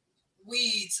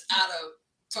weeds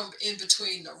from in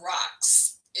between the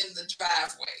rocks in the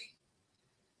driveway.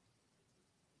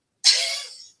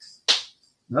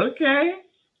 Okay.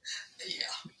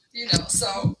 Yeah.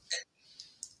 So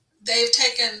they've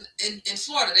taken, in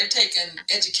Florida, they've taken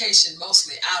education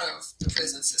mostly out of the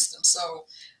prison system. So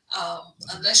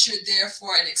unless you're there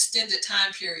for an extended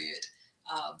time period,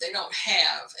 they don't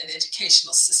have an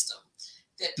educational system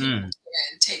that people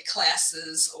can take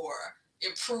classes or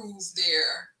improve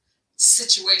their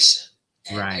situation.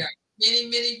 And there are many,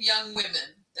 many young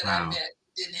women that I met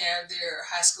who didn't have their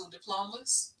high school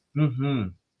diplomas.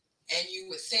 And you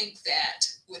would think that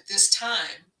with this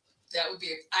time, that would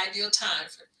be an ideal time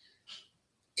for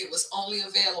it. Was only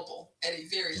available at a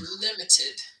very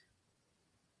limited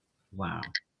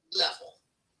level.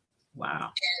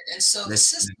 Wow. And so the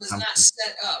system is not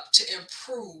set up to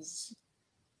improve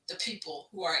the people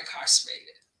who are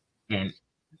incarcerated. And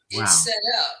it's set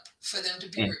up for them to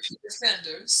be repeat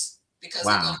offenders because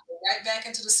they're going to go right back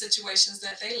into the situations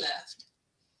that they left.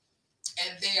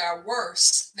 And they are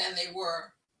worse than they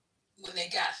were when they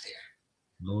got there.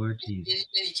 Lord Jesus. In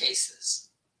many cases.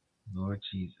 Lord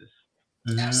Jesus.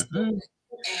 Absolutely.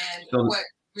 And what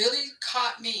really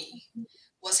caught me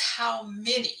was how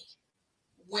many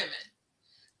women.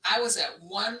 I was at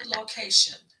one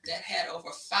location that had over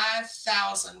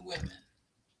 5,000 women.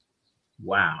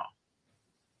 Wow.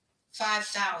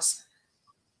 5,000.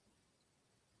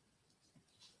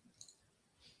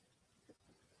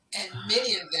 And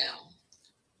many of them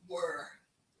were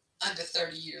under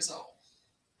 30 years old.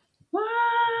 What?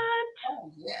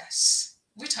 Oh, yes.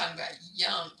 We're talking about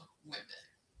young women.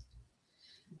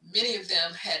 Many of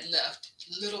them had left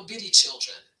little bitty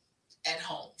children at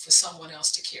home for someone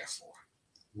else to care for.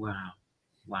 Wow.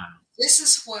 Wow. This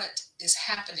is what is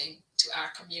happening to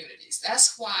our communities.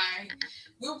 That's why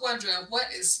we're wondering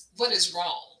what is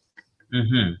wrong.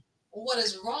 Mm-hmm. What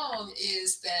is wrong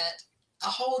is that a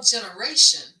whole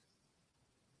generation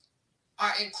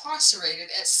are incarcerated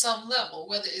at some level,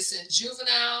 whether it's in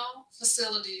juvenile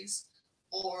facilities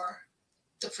or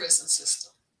the prison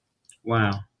system.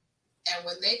 Wow. And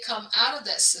when they come out of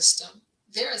that system,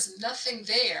 there is nothing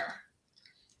there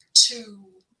to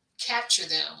capture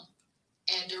them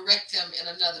and direct them in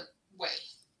another way.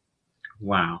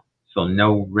 Wow. So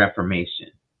no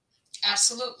reformation.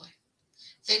 Absolutely.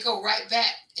 They go right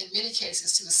back in many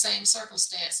cases to the same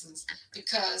circumstances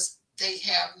because they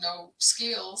have no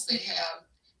skills. If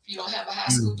you don't have a high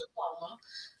school diploma,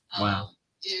 wow.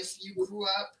 If you grew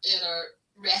up in a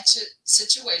ratchet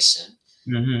situation,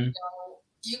 Mm-hmm.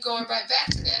 you going right back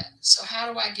to that. So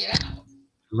how do I get out?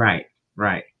 Right.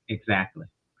 Right. Exactly.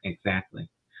 Exactly.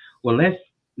 Well,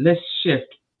 let's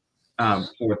shift Hmm.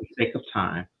 for the sake of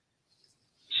time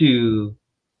to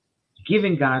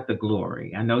giving God the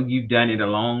glory. I know you've done it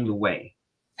along the way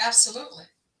Absolutely.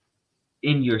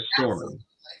 in your story.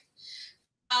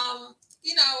 Absolutely.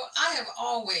 I have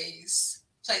always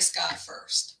placed God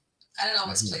first. I didn't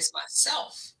always Mm-hmm. place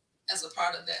myself as a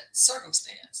part of that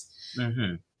circumstance.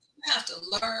 Mm-hmm. You have to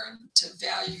learn to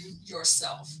value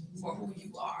yourself for who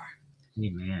you are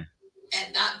Amen.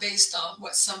 and not based on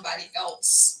what somebody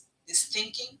else is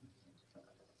thinking,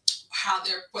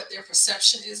 what their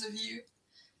perception is of you.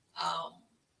 Um,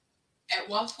 at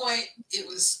one point, it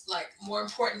was like more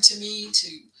important to me to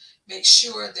make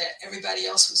sure that everybody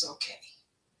else was okay.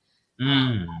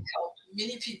 Mm. I helped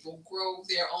many people grow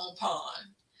their own pond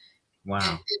and Wow.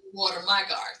 didn't water my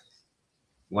garden,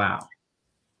 Wow.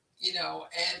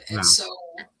 and Wow. so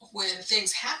when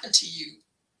things happen to you,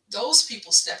 those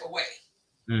people step away,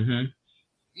 Mm-hmm.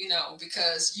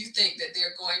 because you think that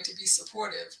they're going to be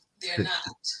supportive. They're not.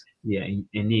 Yeah, and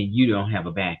then you don't have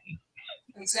a backing.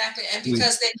 Exactly. And We,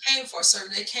 because they came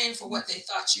for what they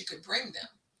thought you could bring them.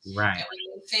 right. And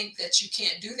when they think that you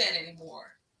can't do that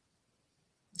anymore,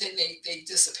 then they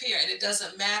disappear. And it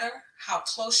doesn't matter how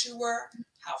close you were,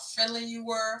 how friendly you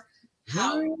were,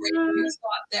 how great you What?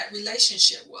 thought that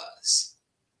relationship was.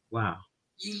 Wow.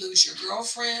 You lose your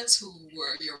girlfriends who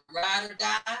were your ride or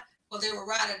die. Well, they were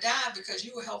ride or die because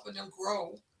you were helping them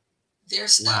grow their Wow.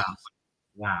 stuff.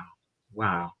 Wow.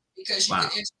 Wow. Because you Wow.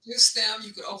 could introduce them,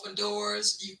 you could open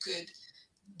doors, you could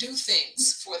do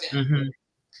things for them. Mm-hmm.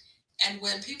 And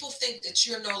when people think that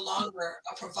you're no longer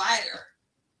a provider,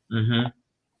 Mm-hmm.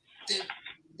 then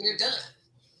they're done.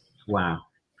 Wow.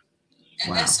 And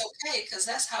Wow. that's okay because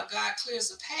that's how God clears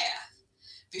the path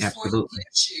before He Absolutely.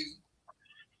 gives you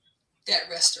that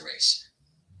restoration.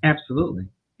 Absolutely.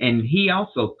 And he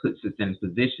also puts us in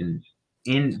positions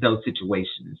in those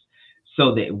situations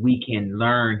so that we can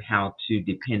learn how to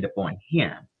depend upon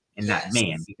him and not Yes.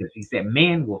 man, because he said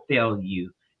man will fail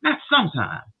you not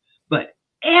sometimes, but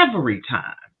every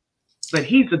time. But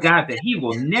he's a God that he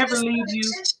will And never it's leave not you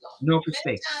intentional. nor Many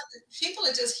forsake. times people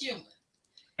are just human.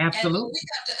 And we Absolutely.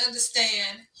 have to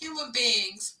understand human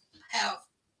beings have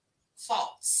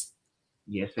faults.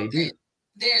 Yes, they Okay. do.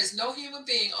 There is no human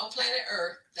being on planet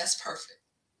Earth that's perfect.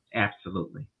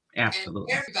 Absolutely. And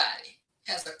Absolutely. everybody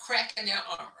has a crack in their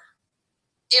armor.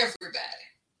 Everybody.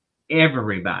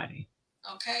 Everybody.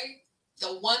 Okay?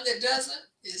 The one that doesn't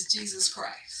is Jesus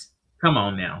Christ. Come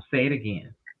on now. Say it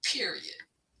again. Period.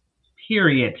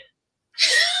 Period.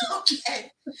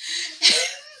 Okay.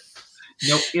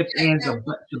 No ifs, ands, or And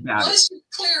buts about it. once you're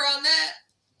clear on that,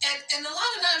 and a lot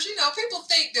of times, people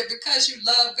think that because you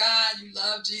love God, you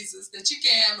love Jesus, that you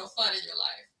can't have no fun in your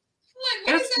life. I'm like,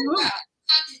 what is that Absolutely. about?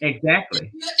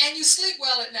 Exactly. And you sleep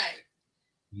well at night.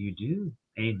 You do.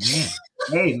 Amen.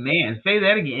 Amen. Say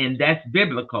that again. And that's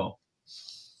biblical.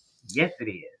 Yes, it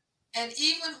is. And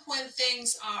even when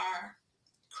things are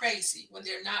crazy, when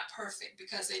they're not perfect,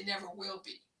 because they never will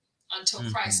be until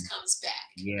Hmm. Christ comes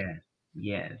back, Yes.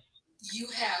 Yes. you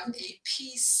have a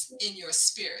peace in your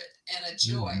spirit and a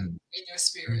joy Hmm. in your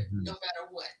spirit, Hmm. no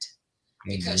matter what.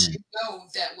 Because you Amen. know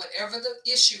that whatever the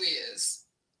issue is,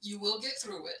 you will get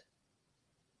through it,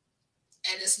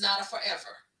 and it's not a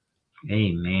forever.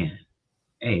 Amen.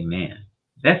 Amen.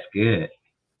 That's good.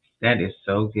 That is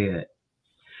so good.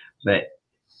 But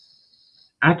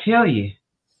I tell you,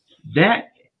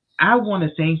 that I want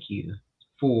to thank you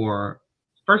for,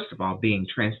 first of all, being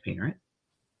transparent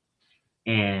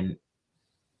and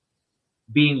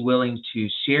being willing to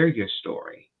share your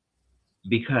story,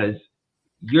 because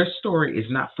your story is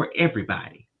not for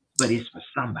everybody, but it's for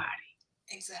somebody.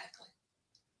 Exactly.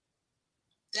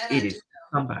 That It I is do.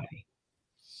 somebody.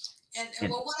 And And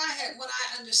well, what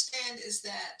I understand is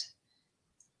that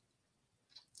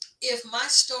if my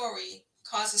story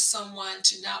causes someone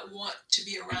to not want to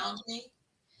be around me,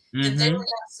 then they were hmm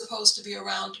not supposed to be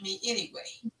around me anyway.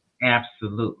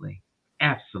 absolutely.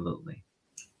 Absolutely.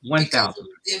 Because 1000.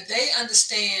 if they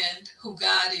understand who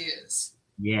God is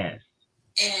Yes.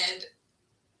 and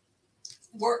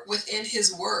work within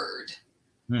His Word,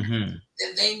 Hmm.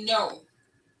 then they know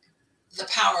the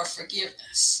power of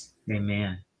forgiveness.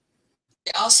 Amen.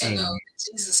 They also know Amen.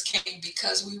 that Jesus came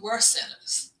because we were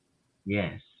sinners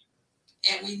Yes.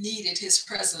 and we needed His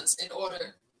presence in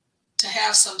order to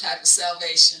have some type of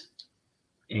salvation.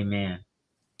 Amen.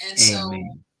 And so,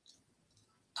 Amen.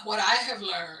 what I have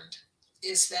learned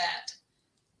is that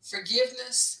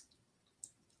forgiveness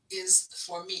is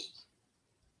for me,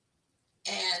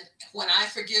 And when I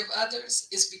forgive others,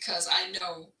 it's because I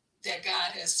know that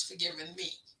God has forgiven me.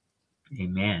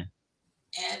 Amen.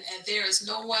 And there is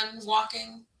no one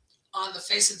walking on the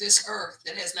face of this earth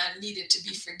that has not needed to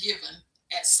be forgiven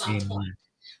at some point, Amen.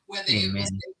 whether it was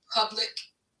Amen. a public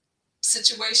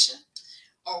situation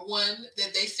or one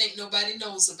that they think nobody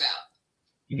knows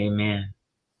about, Amen.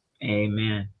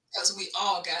 Amen. because we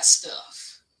all got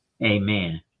stuff.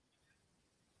 Amen.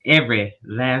 Every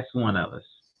last one of us.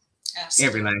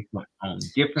 Every Absolutely. last one on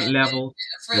different And levels, a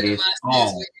but friend of it's mine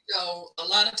says, all. well, a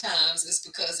lot of times it's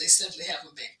because they simply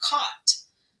haven't been caught.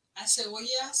 I said, well,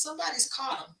 yeah, somebody's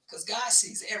caught them because God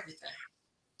sees everything.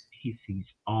 He sees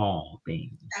all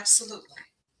things. Absolutely.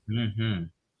 Hmm.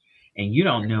 And you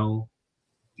don't know,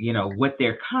 what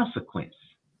their consequence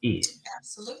is,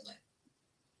 Absolutely.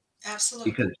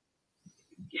 Absolutely. because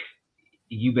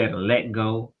you better let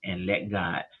go and let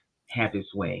God have his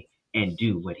way and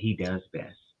do what he does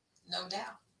best. No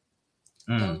doubt.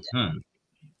 No doubt. Hmm.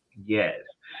 Yes.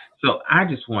 So I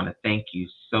just want to thank you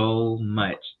so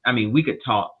much. I mean, we could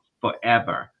talk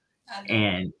forever, I know.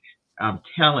 and I'm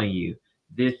telling you,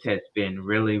 this has been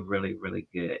really, really, really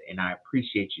good. And I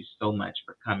appreciate you so much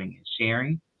for coming and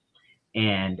sharing.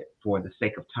 And for the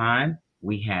sake of time,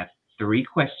 we have 3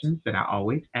 questions that I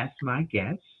always ask my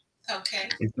guests. Okay.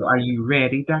 And so, are you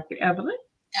ready, Dr. Evelyn?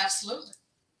 Absolutely.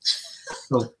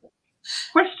 So,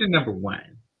 question number 1: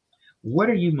 what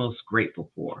are you most grateful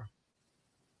for?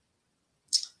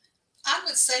 I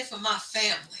would say for my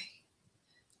family,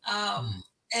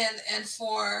 and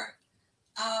for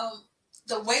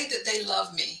the way that they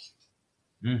love me,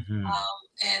 Mm-hmm.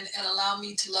 and allow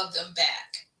me to love them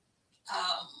back.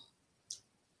 Um,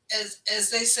 as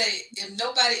they say, if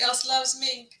nobody else loves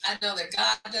me, I know that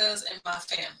God does, and my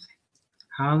family.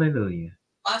 Hallelujah.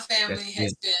 My That's family good.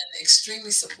 has been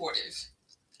extremely supportive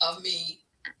of me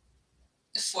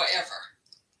forever.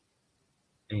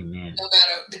 Amen. No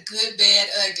matter the good, bad,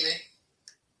 ugly,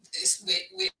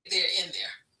 they're in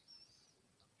there.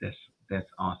 That's that's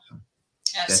awesome.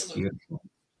 That's Absolutely. beautiful.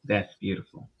 That's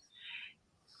beautiful.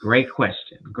 Great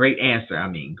question. Great answer. I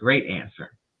mean, great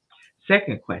answer.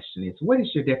 Second question is, what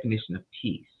is your definition of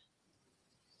peace?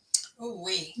 Ooh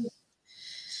wee.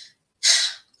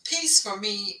 Peace for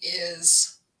me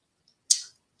is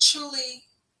truly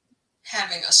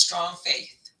having a strong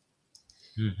faith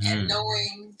and Mm-hmm.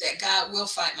 knowing that God will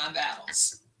fight my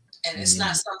battles. And it's not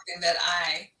Amen. something that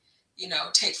I,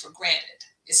 take for granted.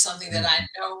 It's something that I Mhm.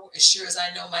 know as sure as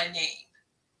I know my name.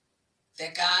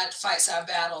 That God fights our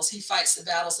battles. He fights the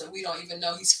battles that we don't even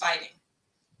know He's fighting,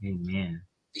 Amen.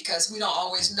 because we don't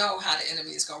always know how the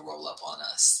enemy is going to roll up on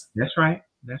us. That's right.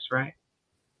 That's right.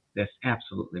 That's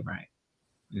absolutely right.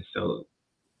 And so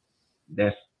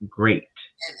that's great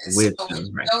And so when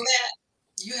wisdom right you know that,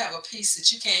 you have a peace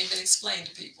that you can't even explain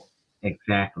to people. there.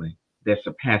 Exactly. That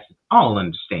surpasses all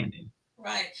understanding.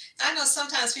 Right. I know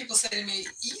sometimes people say to me,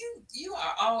 you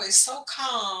are always so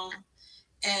calm,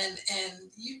 and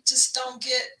you just don't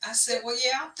get. I said, well,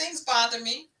 yeah, things bother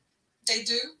me. They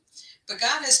do. But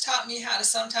God has taught me how to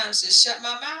sometimes just shut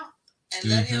my mouth and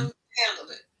let Hmm. Him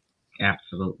handle it.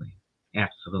 Absolutely.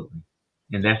 Absolutely.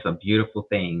 And that's a beautiful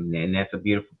thing. And that's a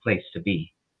beautiful place to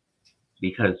be.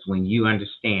 Because when you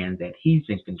understand that he's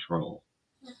in control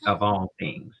Hmm. of all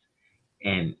things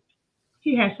and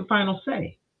he has the final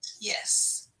say.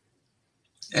 Yes.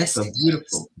 That's Yes, a He does.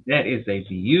 beautiful, that is a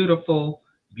beautiful,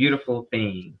 beautiful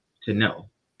thing to know.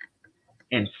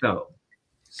 And so,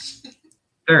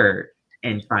 third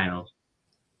and final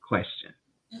question.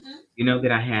 Hmm. You know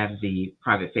that I have the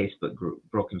private Facebook group,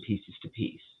 Broken Pieces to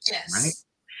Peace, right? Yes.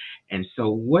 And so,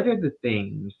 what are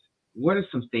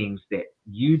some things that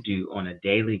you do on a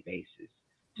daily basis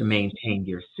to Hmm. maintain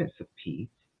your sense of peace?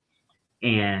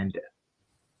 And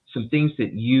some things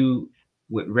that you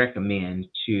would recommend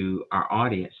to our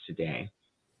audience today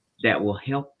that will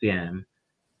help them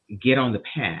get on the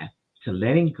path to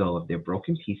letting go of their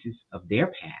broken pieces of their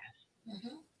past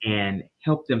Hmm. and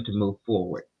help them to move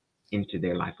forward into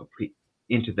their life of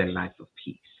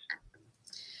peace.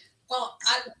 Well,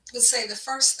 I would say the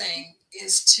first thing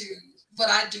is to what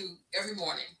I do every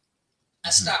morning. I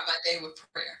Hmm. start my day with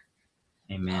prayer.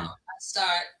 Amen. I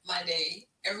start my day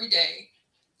every day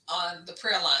on the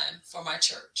prayer line for my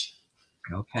church.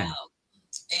 Okay. Um,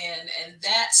 and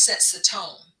that sets the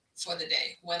tone for the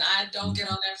day. When I don't get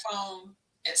on that phone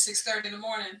at 6:30 in the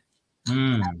morning, I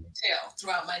Mm-hmm. can tell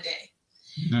throughout my day.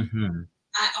 Mm-hmm.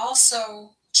 I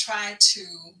also try to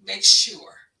make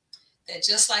sure that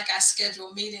just like I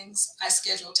schedule meetings, I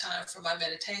schedule time for my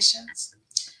meditations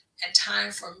and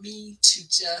time for me to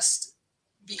just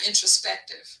be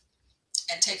introspective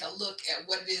and take a look at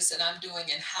what it is that I'm doing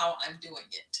and how I'm doing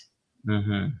it.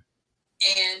 Mm-hmm.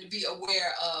 and be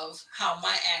aware of how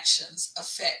my actions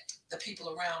affect the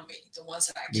people around me, the ones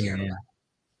that I care Amen.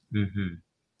 about. Mm-hmm.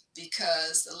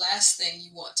 Because the last thing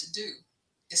you want to do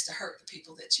is to hurt the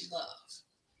people that you love.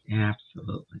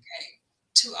 Absolutely. Okay.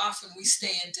 Too often we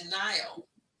stay in denial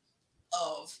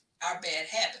of our bad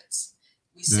habits.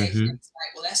 We say Mm-hmm. things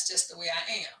like, well, that's just the way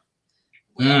I am.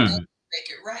 Well, that Mm. doesn't make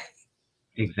it right.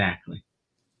 Exactly.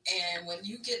 And when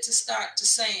you get to start to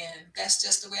saying, that's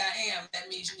just the way I am, that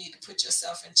means you need to put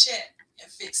yourself in check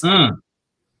and fix that. Mm.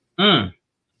 Mm.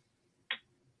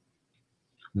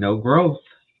 No growth.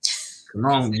 Come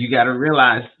That's on. it. You got to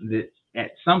realize that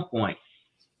at some point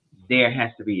there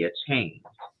has to be a change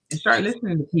and start Yes.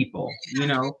 listening to people, You have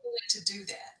to be willing to do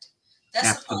that.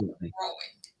 That's a part of Absolutely.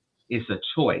 growing. It's a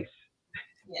choice.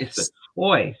 It's a Yes.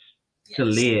 choice to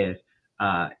Yes. live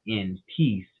in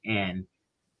peace and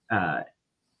uh,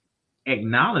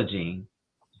 acknowledging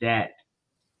that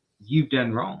you've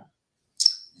done wrong.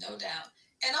 No doubt.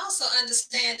 And also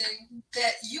understanding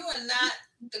that you are not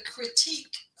the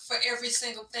critique for every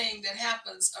single thing that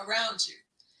happens around you.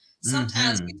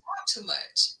 Sometimes we Mm-hmm. talk too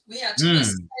much. We have too much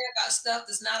to Mm. say about stuff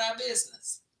that's not our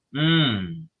business.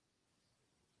 Mm.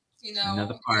 You know,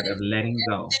 Another part of letting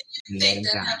go, everything you think letting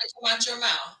doesn't God. have to come out your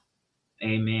mouth.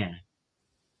 Amen.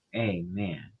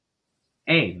 Amen.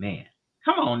 Amen.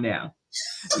 Come on now.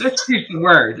 Let's teach the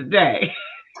word today.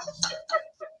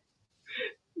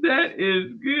 That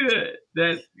is good.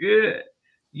 That's good.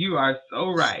 You are so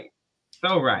right.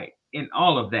 So right in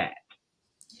all of that.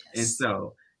 And Yes.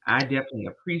 so I definitely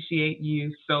appreciate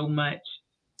you so much,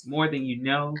 more than you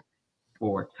know,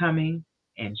 for coming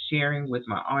and sharing with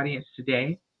my audience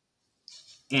today.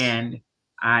 And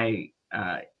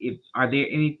if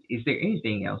is there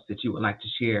anything else that you would like to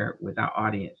share with our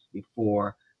audience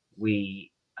before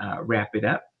we wrap it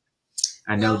up?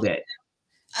 I know Well, that.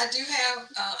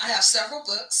 I have several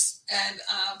books, and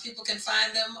people can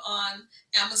find them on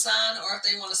Amazon, or if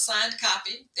they want a signed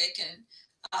copy, they can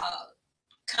uh,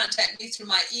 contact me through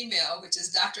my email, which is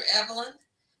Dr. Evelyn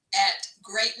at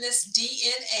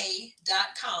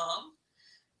greatnessdna.com.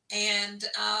 And,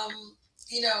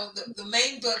 the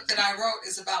main book that I wrote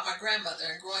is about my grandmother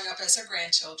and growing up as her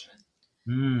grandchildren.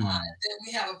 Mm, And then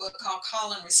we have a book called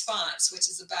Call and Response, which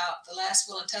is about the last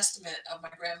will and testament of my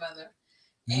grandmother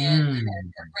and mm,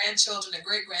 her grandchildren and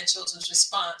great grandchildren's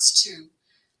response to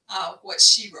what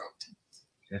she wrote.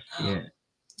 that's Um, good.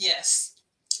 yes.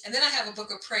 And then I have a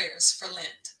book of prayers for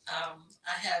Lent. I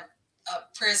have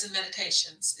prayers and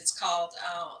meditations. It's called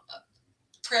a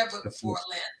prayer book for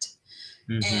Lent.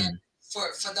 And Mm-hmm.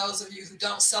 for those of you who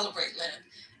don't celebrate Lent,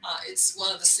 it's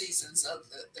one of the seasons of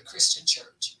the Christian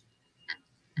church.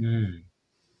 Mm.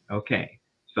 Okay.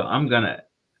 So I'm gonna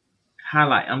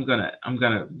highlight. I'm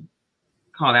gonna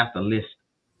call out the list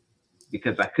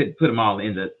because I couldn't put them all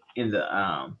in the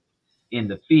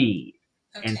feed.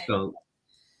 And Okay. so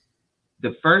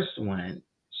the first one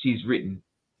she's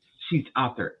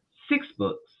authored 6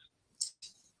 books,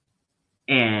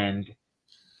 and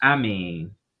I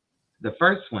mean the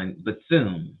first one,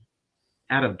 Bethune,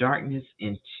 Out of Darkness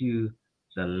into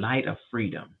the Light of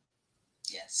Freedom.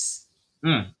 Yes.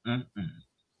 Mm, mm, mm.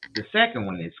 The second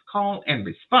one is Call and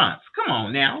Response. Come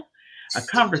on now. A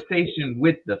conversation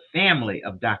with the family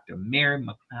of Dr. Mary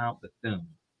McLeod Bethune.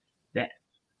 That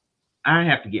I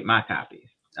have to get my copies.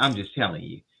 I'm just telling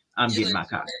you, I'm You getting look my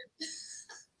good. copies.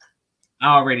 I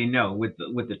already know with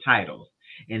the titles.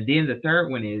 And then the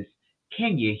third one is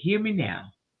Can You Hear Me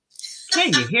Now?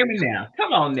 Can you hear me now?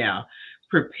 Come on now.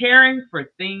 Preparing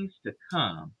for Things to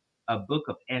Come, a book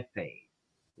of essays.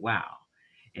 Wow.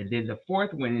 And then the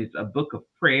fourth one is a book of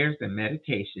prayers and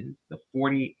meditations, the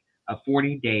 40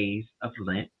 days of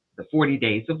Lent, the 40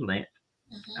 days of Lent.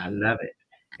 I Mm-hmm. love it.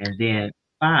 And then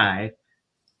 5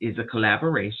 is a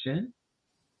collaboration.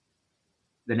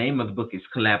 The name of the book is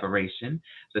Collaboration,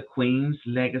 The Queen's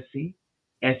Legacy,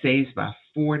 Essays by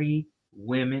 40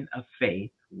 Women of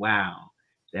Faith. Wow,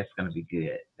 that's going to be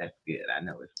good. That's good. I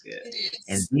know it's good. It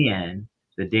And is. then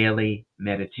the Daily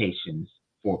Meditations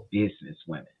for Business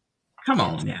Women. Come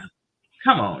on now. Yes.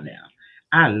 Come on now.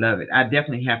 I love it. I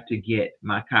definitely have to get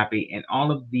my copy. And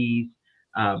all of these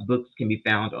books can be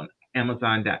found on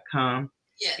Amazon.com.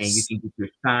 And you Yes. can get your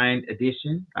signed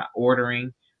edition by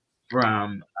ordering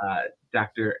from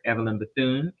Dr. Evelyn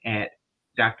Bethune at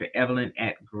Dr. Evelyn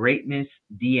at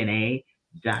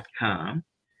greatnessdna.com.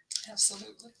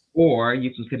 Absolutely. Or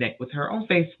you can connect with her on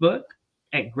Facebook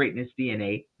at Greatness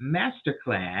DNA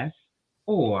Masterclass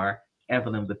or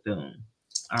Evelyn Bethune.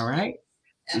 All Yes. right.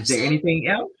 Is there Absolutely. anything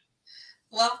else?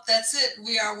 Well, that's it.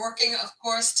 We are working, of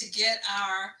course, to get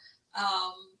our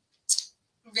um,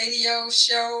 radio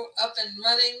show up and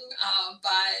running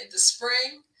by the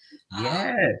spring.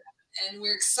 Yes. And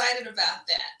we're excited about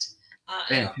that.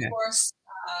 And of Fantastic. course,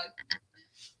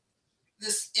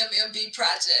 this MMB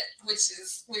project, which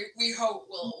is we hope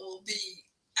will be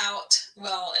out,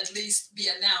 well, at least be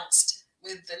announced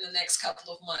within the next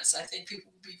couple of months. I think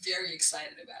people will be very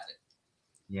excited about it.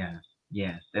 Yeah.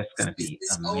 Yes. That's going to be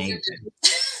It's amazing. overdue.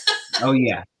 Oh,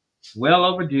 yeah. Well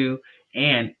overdue.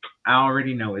 And I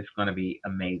already know it's going to be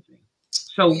amazing.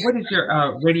 So what is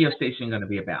your radio station going to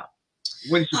be about?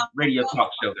 What is your radio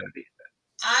talk show going to be about?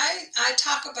 I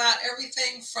talk about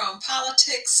everything from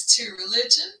politics to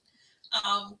religion,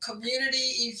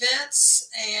 community events,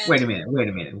 and Wait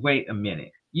a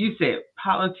minute. You said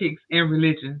politics and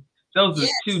religion. Those are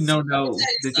yes, two no-nos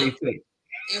that they say.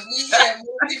 If we had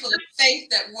more people of faith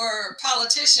that were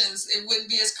politicians, it wouldn't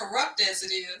be as corrupt as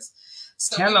it is.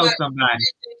 So hello, somebody.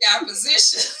 Our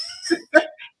position.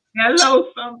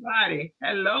 Hello, somebody.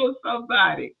 Hello,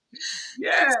 somebody.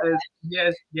 Yes,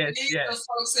 yes, yes, Need yes. those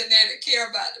folks in there that care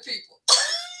about the people.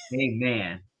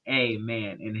 Amen.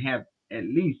 Amen. And have at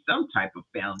least some type of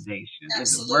foundation in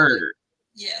the word.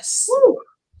 Yes.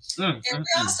 And we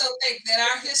also think that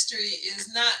our history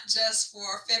is not just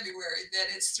for February,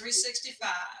 that it's 365.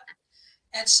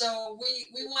 And so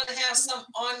we want to have some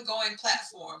ongoing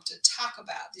platform to talk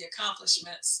about the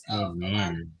accomplishments of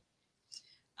our,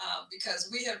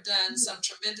 because we have done some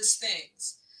tremendous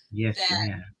things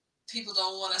that people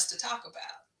don't want us to talk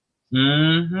about.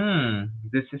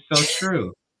 This is so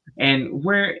true. And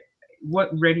what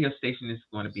radio station is it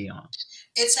going to be on?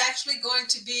 It's actually going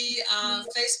to be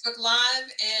Facebook Live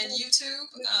and YouTube.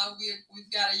 We've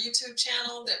got a YouTube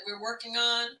channel that we're working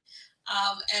on.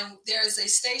 And there's a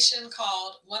station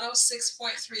called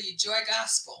 106.3 Joy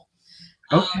Gospel.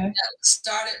 That was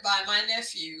started by my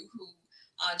nephew,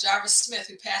 Jarvis Smith,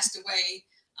 who passed away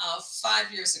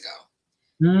 5 years ago.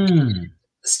 The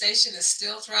station is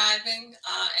still thriving,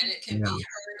 and it can be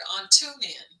heard on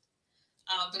TuneIn.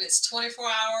 But it's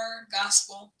 24-hour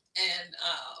gospel and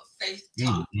faith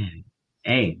talk.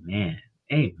 Amen.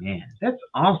 Amen. That's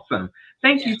awesome.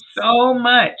 Thank you so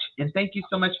much. And thank you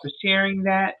so much for sharing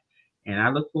that. And I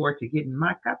look forward to getting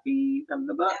my copies of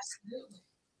the book. Absolutely.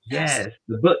 Yes,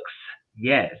 the books.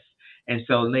 Yes. And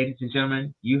so, ladies and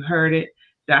gentlemen, you heard it.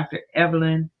 Dr.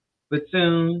 Evelyn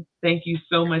Bethune, thank you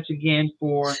so much again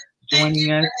for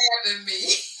joining us. For having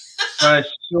me. For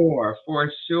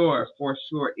sure.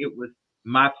 It was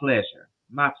my pleasure.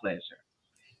 My pleasure.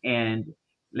 And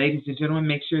ladies and gentlemen,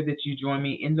 make sure that you join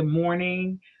me in the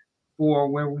morning for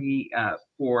where we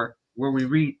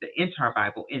read the entire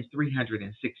Bible in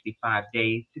 365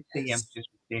 days, 6 a.m.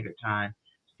 Central Standard Time,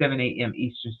 7 a.m.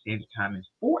 Eastern Standard Time, and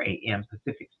 4 a.m.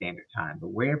 Pacific Standard Time. But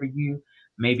wherever you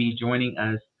may be joining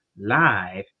us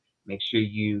live, make sure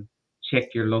you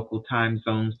check your local time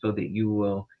zone so that you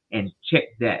will, and check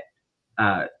that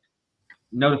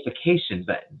notification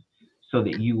button so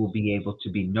that you will be able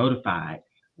to be notified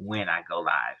when I go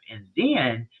live. And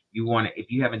then you want to,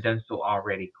 if you haven't done so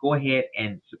already, go ahead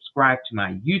and subscribe to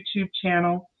my YouTube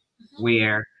channel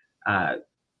where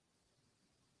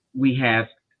we have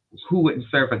Who Wouldn't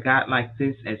Serve a God Like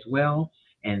This as well.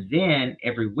 And then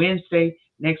every Wednesday,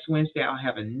 next Wednesday, I'll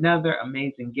have another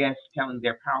amazing guest telling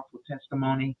their powerful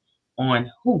testimony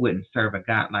on who wouldn't serve a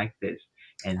God like this.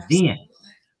 And then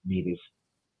maybe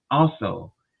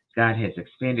also God has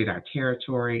expanded our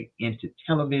territory into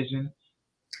television,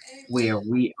 where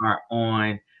we are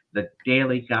on the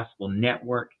Daily Gospel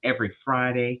Network every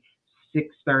Friday,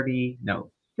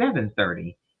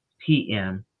 7:30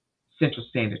 p.m. Central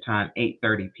Standard Time,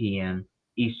 8:30 p.m.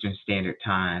 Eastern Standard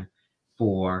Time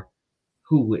for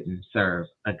Who Wouldn't Serve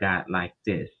a God Like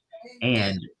This.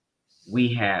 And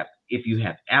we have, if you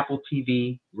have Apple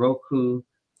TV, Roku,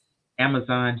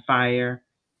 Amazon Fire,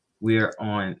 we're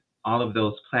on all of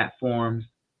those platforms.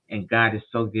 And God is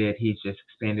so good. He's just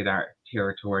expanded our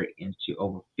territory into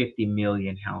over 50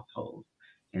 million households.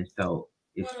 And so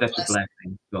it's such a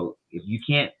blessing. So if you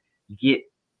can't get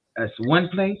us one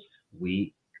place,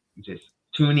 we just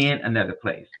tune in another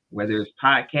place, whether it's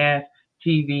podcast,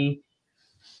 TV,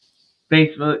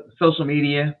 Facebook, social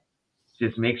media.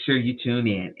 Just make sure you tune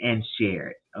in and share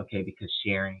it, okay? Because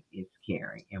sharing is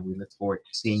caring. And we look forward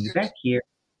to seeing you back here,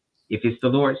 if it's the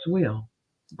Lord's will,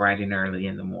 bright and early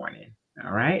in the morning.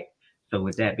 All right? So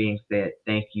with that being said,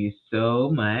 thank you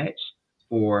so much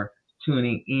for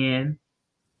tuning in.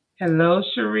 Hello,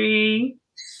 Cherie.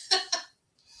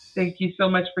 Thank you so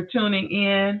much for tuning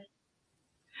in.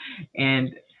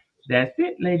 And that's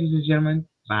it, ladies and gentlemen.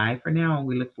 Bye for now. And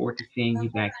we look forward to seeing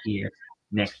you back here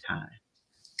next time.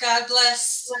 God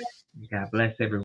bless. God bless everyone.